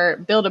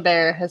 for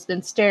Build-A-Bear has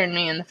been staring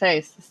me in the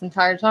face this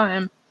entire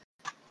time.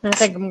 And I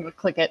think I'm gonna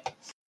click it.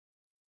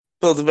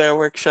 Build-A-Bear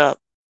Workshop.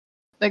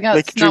 They got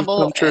Make a dream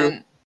Snubble come true.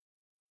 and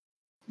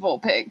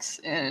Vulpix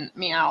and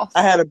Meowth.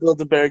 I had a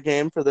Build-A-Bear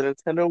game for the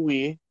Nintendo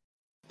Wii.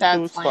 That's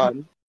It was lame.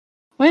 fun.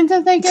 When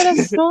did they get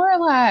a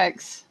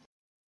Snorlax?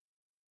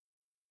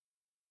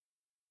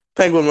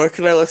 Penguin, where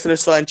can our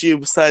listeners find you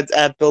besides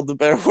at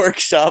Build-A-Bear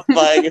Workshop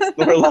buying a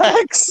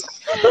Snorlax?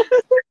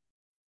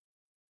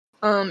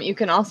 You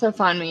can also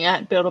find me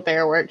at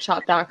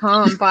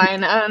buildabearworkshop.com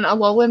buying an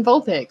Alolan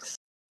Vulpix.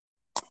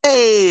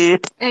 Hey!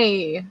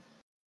 Hey.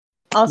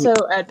 Also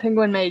at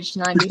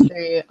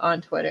PenguinMage93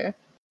 on Twitter.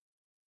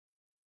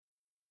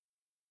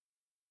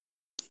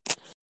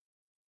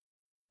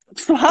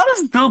 So how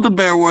does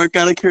Build-A-Bear work,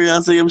 out of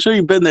curiosity? I'm sure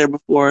you've been there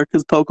before,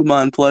 because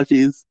Pokemon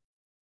plushies.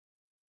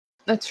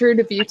 That's rude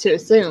of you to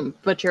assume,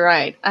 but you're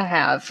right. I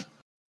have.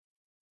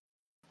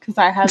 Because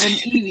I have an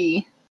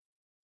Eevee.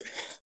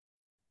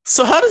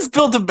 So how does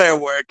Build-A-Bear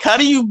work? How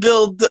do you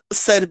build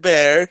said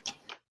bear?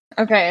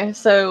 Okay,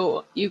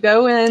 so you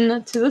go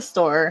in to the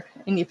store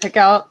and you pick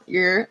out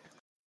your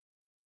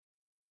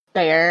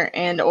bear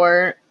and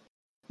or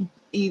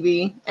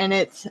Eevee, and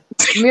it's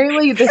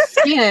merely the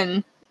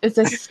skin. It's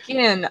a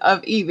skin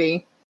of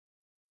Eevee.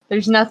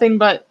 There's nothing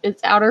but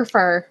its outer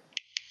fur.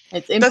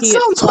 It's empty,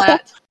 sounds it's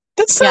flat.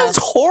 That sounds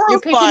You're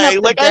picking up horrifying.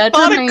 the Like, I dead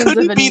thought it remains of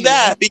couldn't an be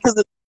that, Eevee.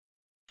 because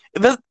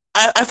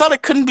I thought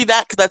it couldn't be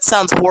that, because that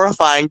sounds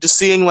horrifying, just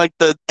seeing, like,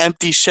 the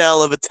empty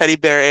shell of a teddy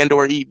bear and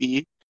or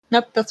Eevee.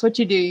 Nope, that's what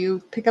you do.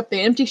 You pick up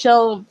the empty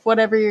shell of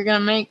whatever you're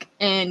gonna make,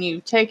 and you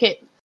take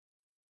it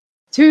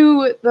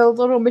to the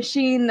little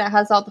machine that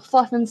has all the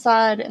fluff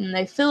inside, and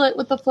they fill it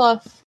with the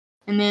fluff,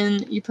 and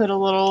then you put a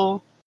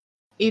little...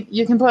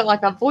 You can put,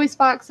 like, a voice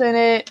box in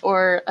it,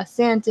 or a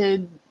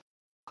scented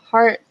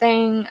heart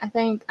thing, I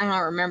think. I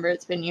don't remember.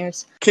 It's been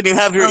years. Can you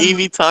have your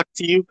Eevee talk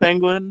to you,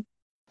 Penguin?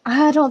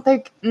 I don't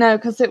think... No,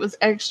 because it was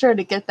extra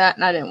to get that,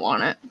 and I didn't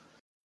want it.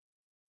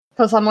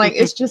 Because I'm like,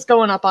 it's just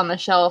going up on the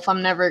shelf.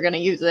 I'm never going to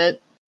use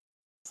it.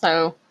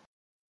 So,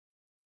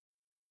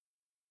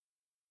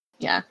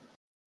 yeah.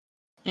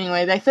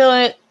 Anyway, they fill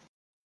it.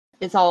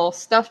 It's all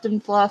stuffed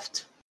and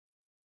fluffed.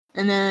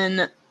 And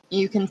then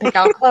You can pick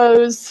out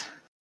clothes.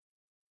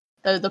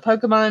 The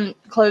Pokemon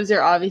clothes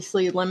are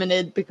obviously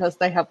limited because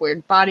they have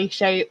weird body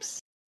shapes.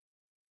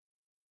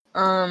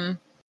 And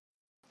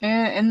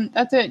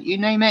that's it. You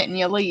name it and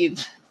you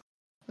leave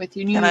with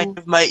your new. Can I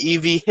give my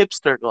Eevee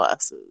hipster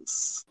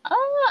glasses?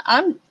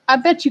 I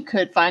bet you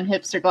could find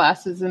hipster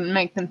glasses and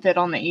make them fit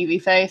on the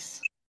Eevee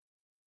face.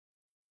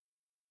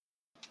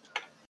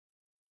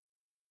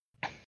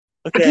 The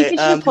Okay.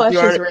 Pikachu plush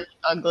is really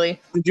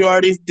ugly. Did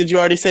you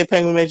already say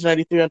Penguin Mage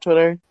 93 on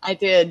Twitter? I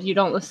did. You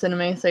don't listen to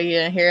me, so you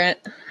didn't hear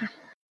it.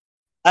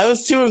 I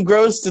was too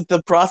engrossed with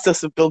the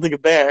process of building a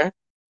bear.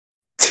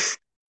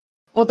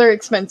 Well, they're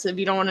expensive.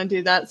 You don't want to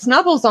do that.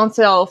 Snubble's on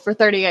sale for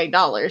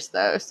 $38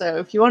 though. So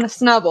if you want a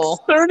Snubble,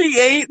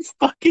 38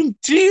 fucking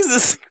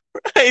Jesus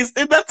Christ!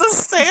 And that's a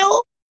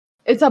sale.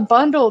 it's a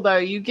bundle though.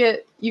 You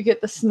get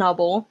the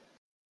Snubble.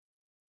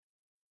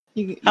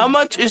 How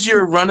much is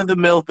your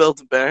run-of-the-mill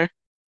Build-A-Bear?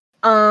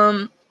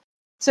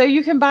 So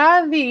you can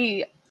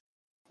buy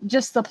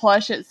just the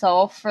plush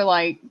itself for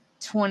like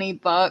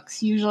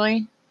 $20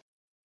 usually.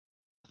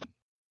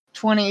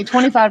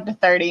 25 to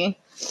 30.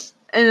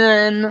 And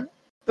then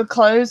the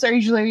clothes are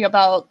usually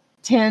about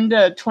 $10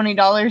 to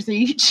 $20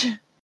 each.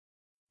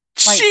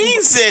 Like,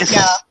 Jesus!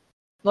 Yeah.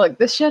 Look,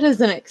 this shit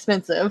isn't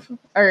expensive.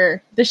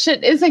 Or this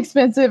shit is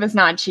expensive, it's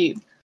not cheap.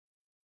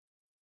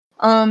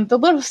 The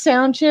little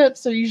sound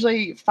chips are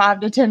usually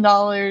 $5 to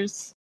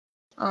 $10.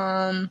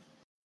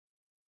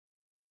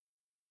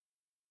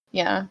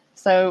 Yeah.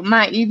 So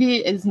my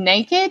Eevee is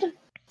naked.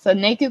 It's a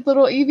naked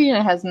little Eevee and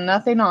it has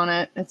nothing on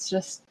it. It's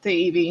just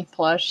the Eevee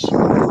plush.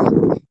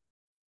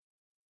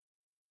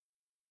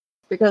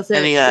 Because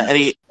Any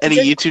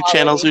YouTube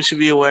channels we should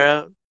be aware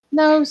of?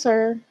 No,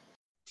 sir.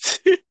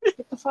 Get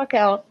the fuck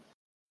out.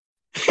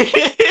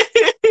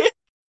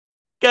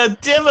 God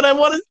damn it! I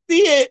want to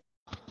see it.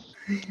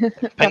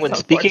 Penguin, That's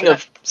speaking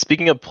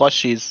unfortunate. of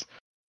plushies,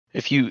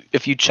 if you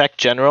check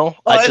general,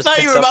 Oh, I just thought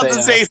you picked were up about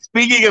to say,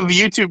 speaking of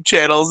YouTube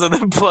channels, and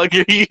then plug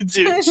your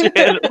YouTube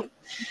channel.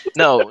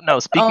 No.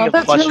 Speaking of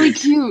that's plushies, really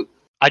cute.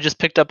 I just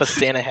picked up a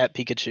Santa hat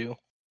Pikachu.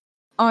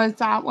 Oh, is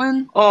that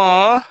one?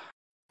 Aw.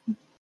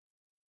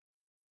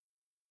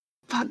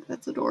 Fuck,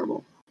 that's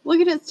adorable. Look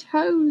at its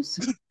toes.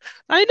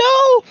 I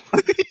know.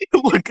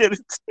 Look at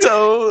its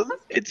toes.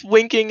 It's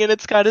winking and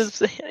it's got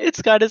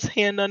his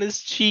hand on his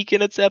cheek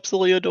and it's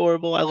absolutely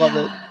adorable. I love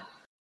it.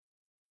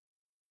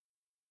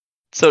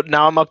 So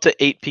now I'm up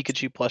to 8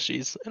 Pikachu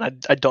plushies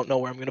and I don't know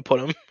where I'm gonna put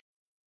them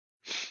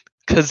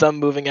because I'm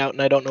moving out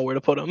and I don't know where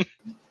to put them.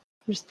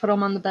 Just put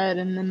them on the bed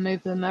and then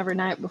move them every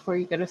night before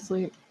you go to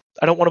sleep.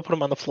 I don't want to put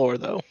them on the floor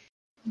though.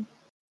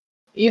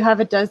 You have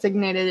a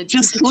designated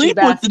Just Pikachu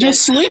basket.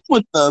 sleep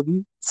with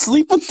them.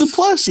 Sleep with the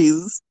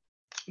plushies.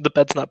 The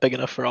bed's not big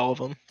enough for all of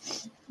them.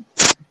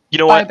 You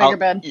know Buy a what? bigger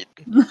bed.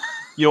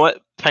 You know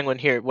what, Penguin?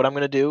 Here, what I'm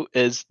gonna do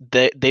is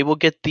they will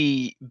get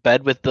the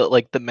bed with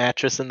the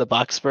mattress and the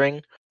box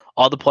spring.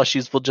 All the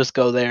plushies will just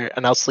go there,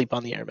 and I'll sleep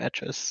on the air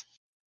mattress.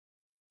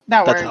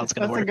 That That's works. how it's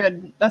gonna That's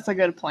work. That's a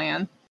good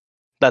plan.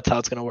 That's how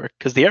it's gonna work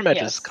because the air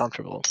mattress Yes. is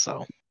comfortable.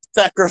 So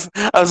I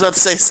was about to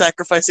say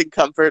sacrificing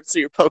comfort so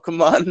your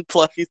Pokemon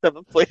plushies have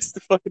a place to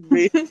fucking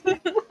be.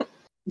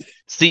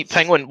 see,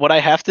 Penguin, what I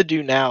have to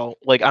do now,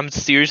 like I'm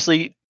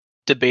seriously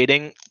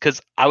debating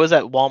because I was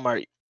at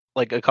Walmart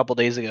like a couple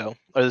days ago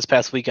or this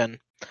past weekend,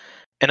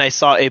 and I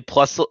saw a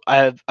Plusle.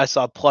 I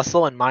saw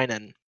Plusle and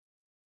Minun,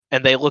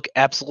 and they look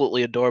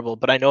absolutely adorable.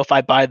 But I know if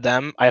I buy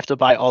them, I have to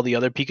buy all the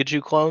other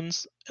Pikachu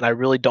clones, and I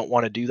really don't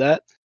want to do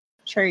that.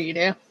 Sure you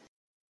do.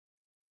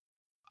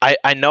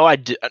 I know I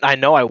do. I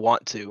know I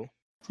want to.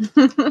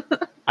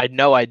 I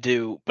know I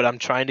do, but I'm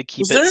trying to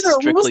keep it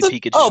strictly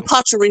Pikachu. Oh,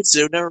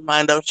 Pachirisu. Never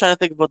mind. I was trying to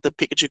think of what the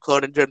Pikachu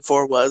clone in Gen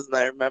 4 was, and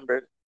I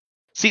remembered.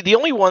 See, the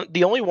only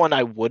one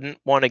I wouldn't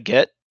want to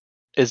get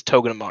is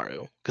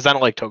Togedemaru because I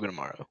don't like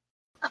Togedemaru.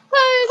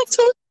 What?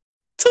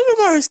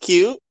 Togedemaru's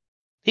cute.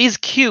 He's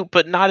cute,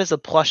 but not as a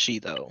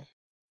plushie though.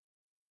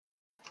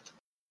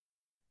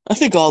 I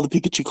think all the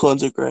Pikachu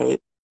clones are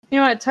great. You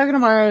know what?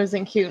 Togedemaru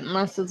isn't cute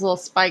unless his little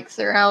spikes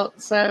are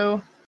out,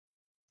 so...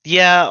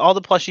 Yeah, all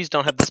the plushies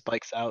don't have the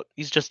spikes out.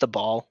 He's just a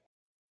ball.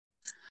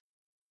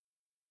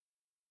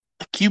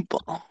 A cute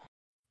ball.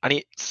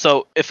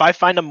 So if I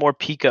find a more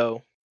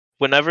Pico,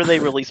 whenever they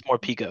release more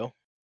Pico,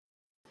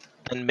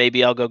 then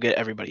maybe I'll go get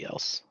everybody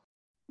else.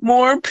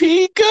 More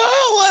Pico!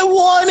 I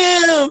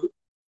want him!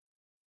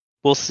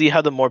 We'll see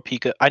how the more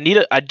Pico. I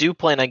do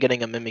plan on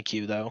getting a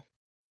Mimikyu though.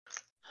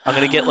 I'm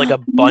gonna get like a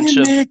bunch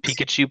of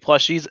Pikachu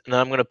plushies, and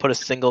then I'm gonna put a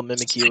single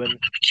Mimikyu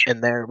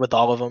in there with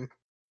all of them.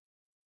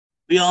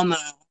 We all know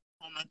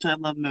how much I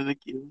love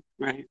Mimikyu.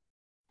 Right?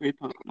 Great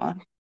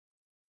Pokemon.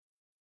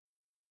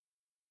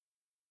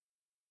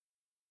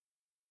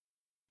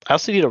 I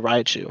also need a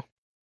Raichu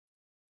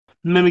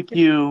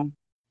Mimikyu.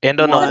 and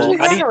a Why?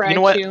 Numble. You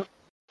know what?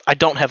 I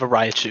don't have a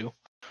Raichu.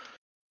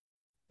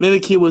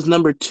 Mimikyu was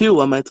number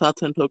 2 on my top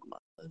 10 Pokemon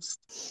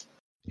list.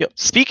 Yo,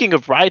 speaking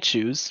of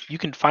Raichus, you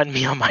can find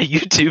me on my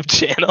YouTube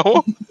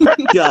channel.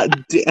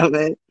 God damn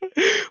it.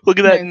 Look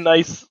at that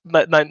nice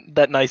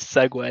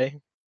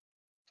segue.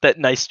 that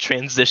nice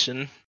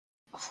transition.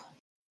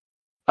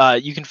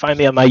 You can find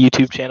me on my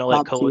YouTube channel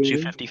at Top tier.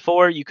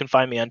 Colo254. You can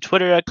find me on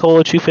Twitter at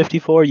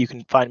Colo254. You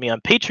can find me on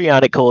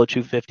Patreon at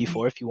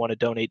Colo254 if you want to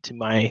donate to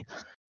my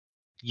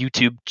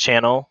YouTube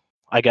channel,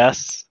 I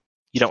guess.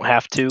 You don't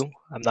have to.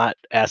 I'm not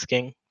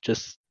asking.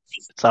 Just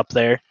it's up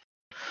there.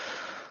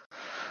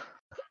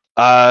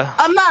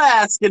 I'm not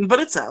asking, but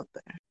it's out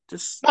there.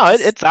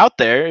 It's out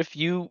there. If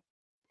you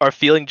are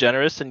feeling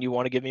generous and you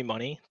want to give me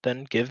money,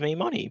 then give me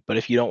money. But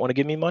if you don't want to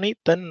give me money,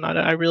 then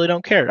I really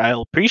don't care.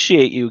 I'll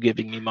appreciate you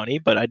giving me money,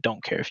 but I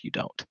don't care if you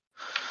don't.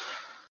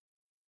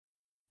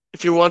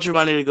 If you want your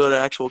money to go to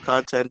actual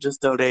content,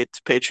 just donate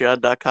to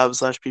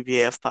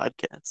patreon.com/ppaf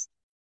podcast.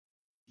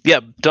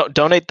 Yeah,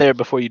 donate there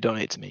before you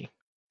donate to me.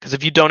 Because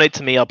if you donate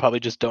to me, I'll probably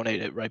just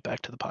donate it right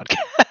back to the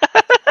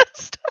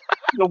podcast.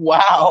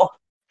 Wow.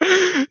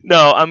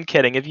 No, I'm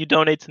kidding. If you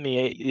donate to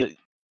me,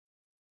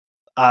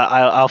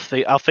 I'll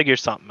figure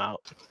something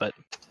out. But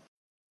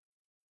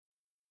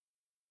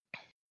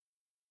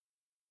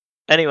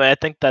anyway, I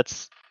think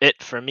that's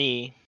it for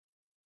me.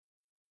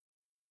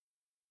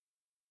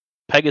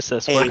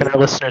 Pegasus, where can our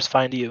listeners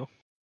find you?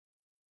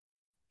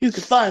 You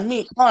can find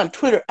me on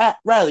Twitter at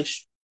Riley.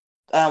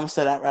 I almost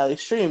said at Riley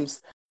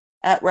Streams.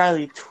 At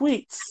Riley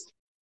Tweets.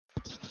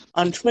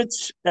 On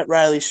Twitch at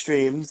Riley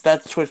Streams.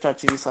 That's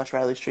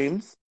twitch.tv/Riley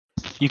Streams.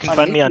 You can On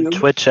find me on YouTube.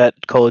 Twitch at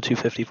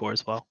Colo254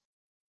 as well.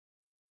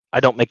 I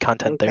don't make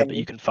content there, Okay. but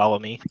you can follow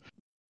me.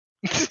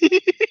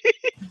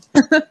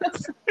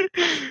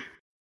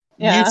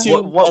 Yeah.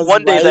 YouTube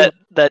One day Riley-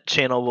 that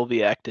channel will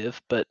be active,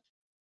 but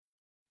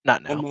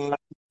not now.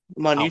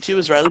 I'm on Oh. YouTube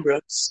as Riley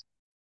Brooks.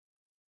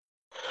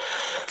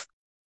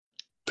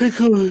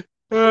 Pixels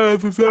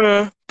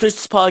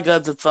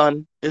Polygons of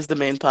Fun is the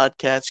main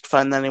podcast. You can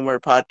find that anywhere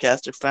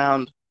podcasts are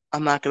found.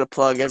 I'm not going to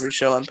plug every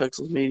show on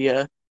Pixels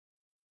Media.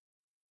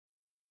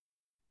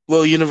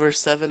 Will Universe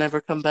 7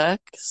 ever come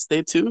back?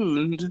 Stay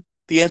tuned.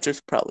 The answer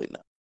is probably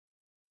no.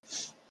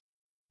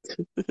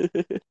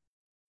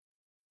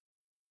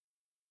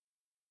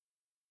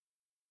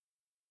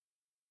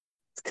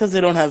 It's because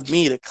they don't have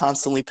me to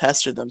constantly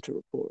pester them to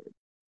record.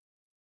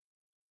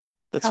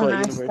 That's How why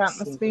nice Universe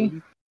that must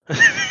be.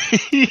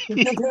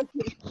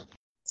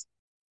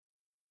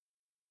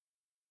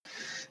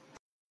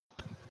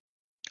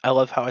 I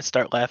love how I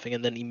start laughing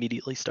and then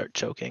immediately start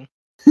choking,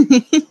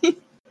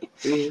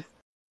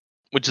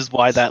 which is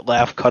why that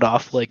laugh cut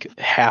off like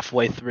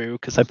halfway through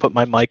because I put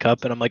my mic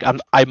up and I'm like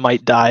I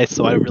might die,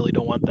 so I really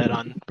don't want that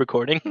on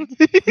recording.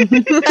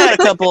 Got a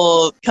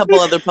couple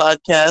other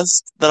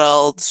podcasts that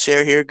I'll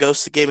share here.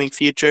 Ghost of Gaming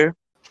Future.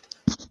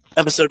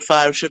 Episode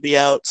 5 should be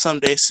out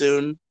someday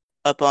soon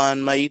up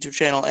on my YouTube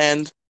channel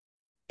and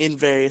in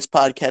various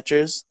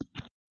podcatchers.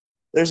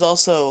 There's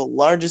also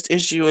Largest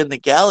Issue in the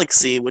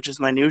Galaxy, which is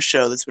my new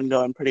show that's been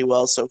going pretty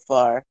well so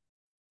far,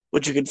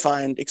 which you can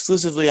find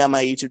exclusively on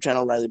my YouTube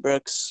channel, Riley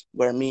Brooks,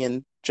 where me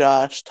and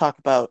Josh talk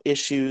about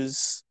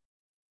issues.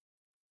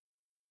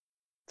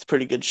 It's a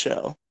pretty good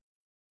show.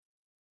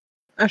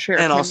 I share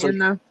And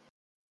opinion, also-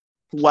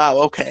 Wow,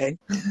 okay.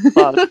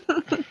 though.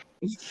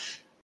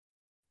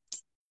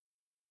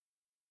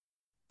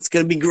 It's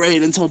gonna be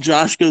great until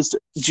Josh goes to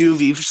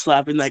juvie for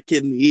slapping that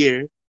kid in the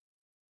ear.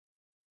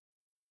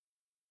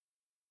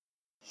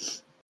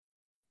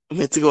 I'm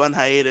going to go on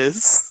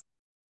hiatus.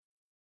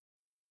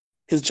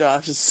 Because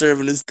Josh is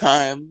serving his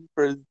time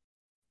for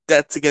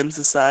debts against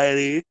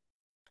society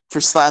for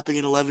slapping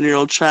an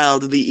 11-year-old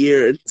child in the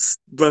ear and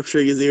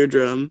rupturing his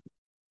eardrum.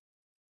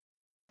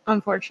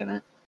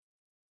 Unfortunate.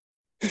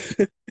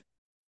 Thank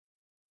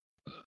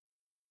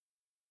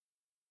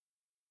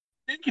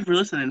you for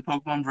listening to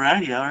Pokemon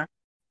Variety Hour.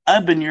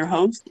 I've been your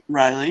host,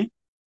 Riley.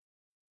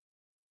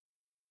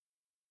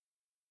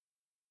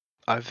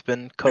 I've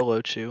been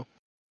Colo2.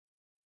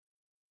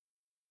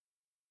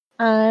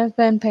 I've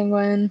been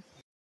Penguin.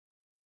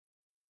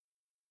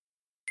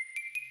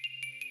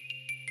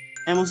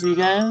 And we'll see you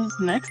guys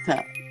next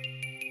time.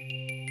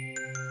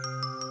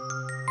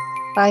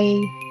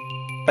 Bye.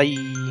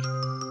 Bye.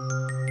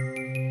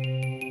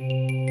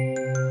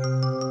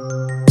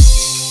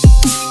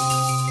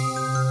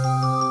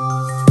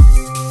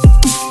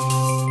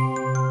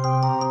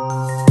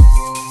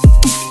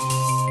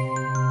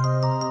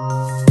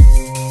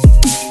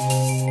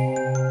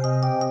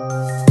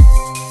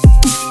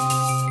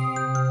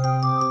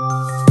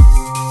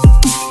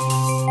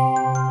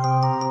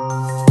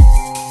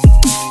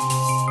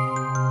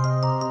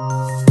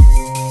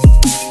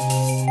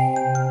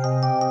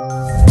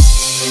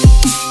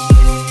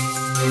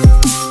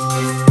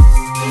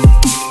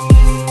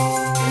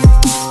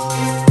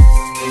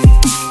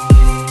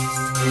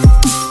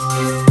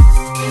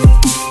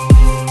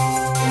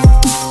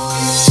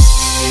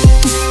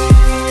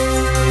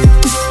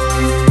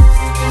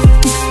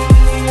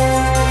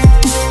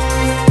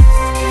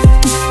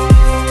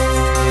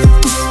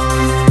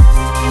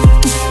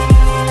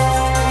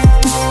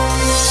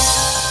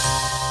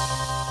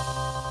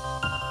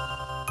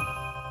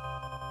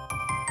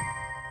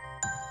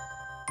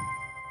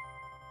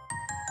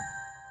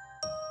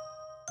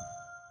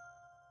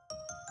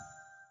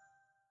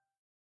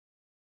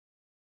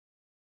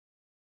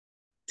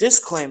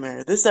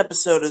 Disclaimer, this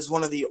episode is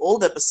one of the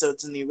old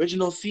episodes in the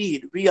original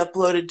feed,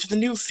 re-uploaded to the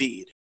new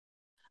feed.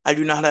 I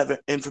do not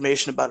have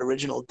information about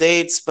original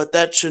dates, but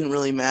that shouldn't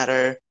really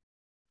matter.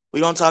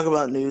 We don't talk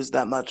about news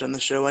that much on the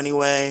show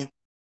anyway,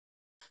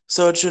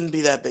 so it shouldn't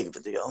be that big of a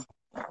deal.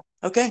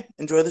 Okay,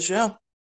 enjoy the show.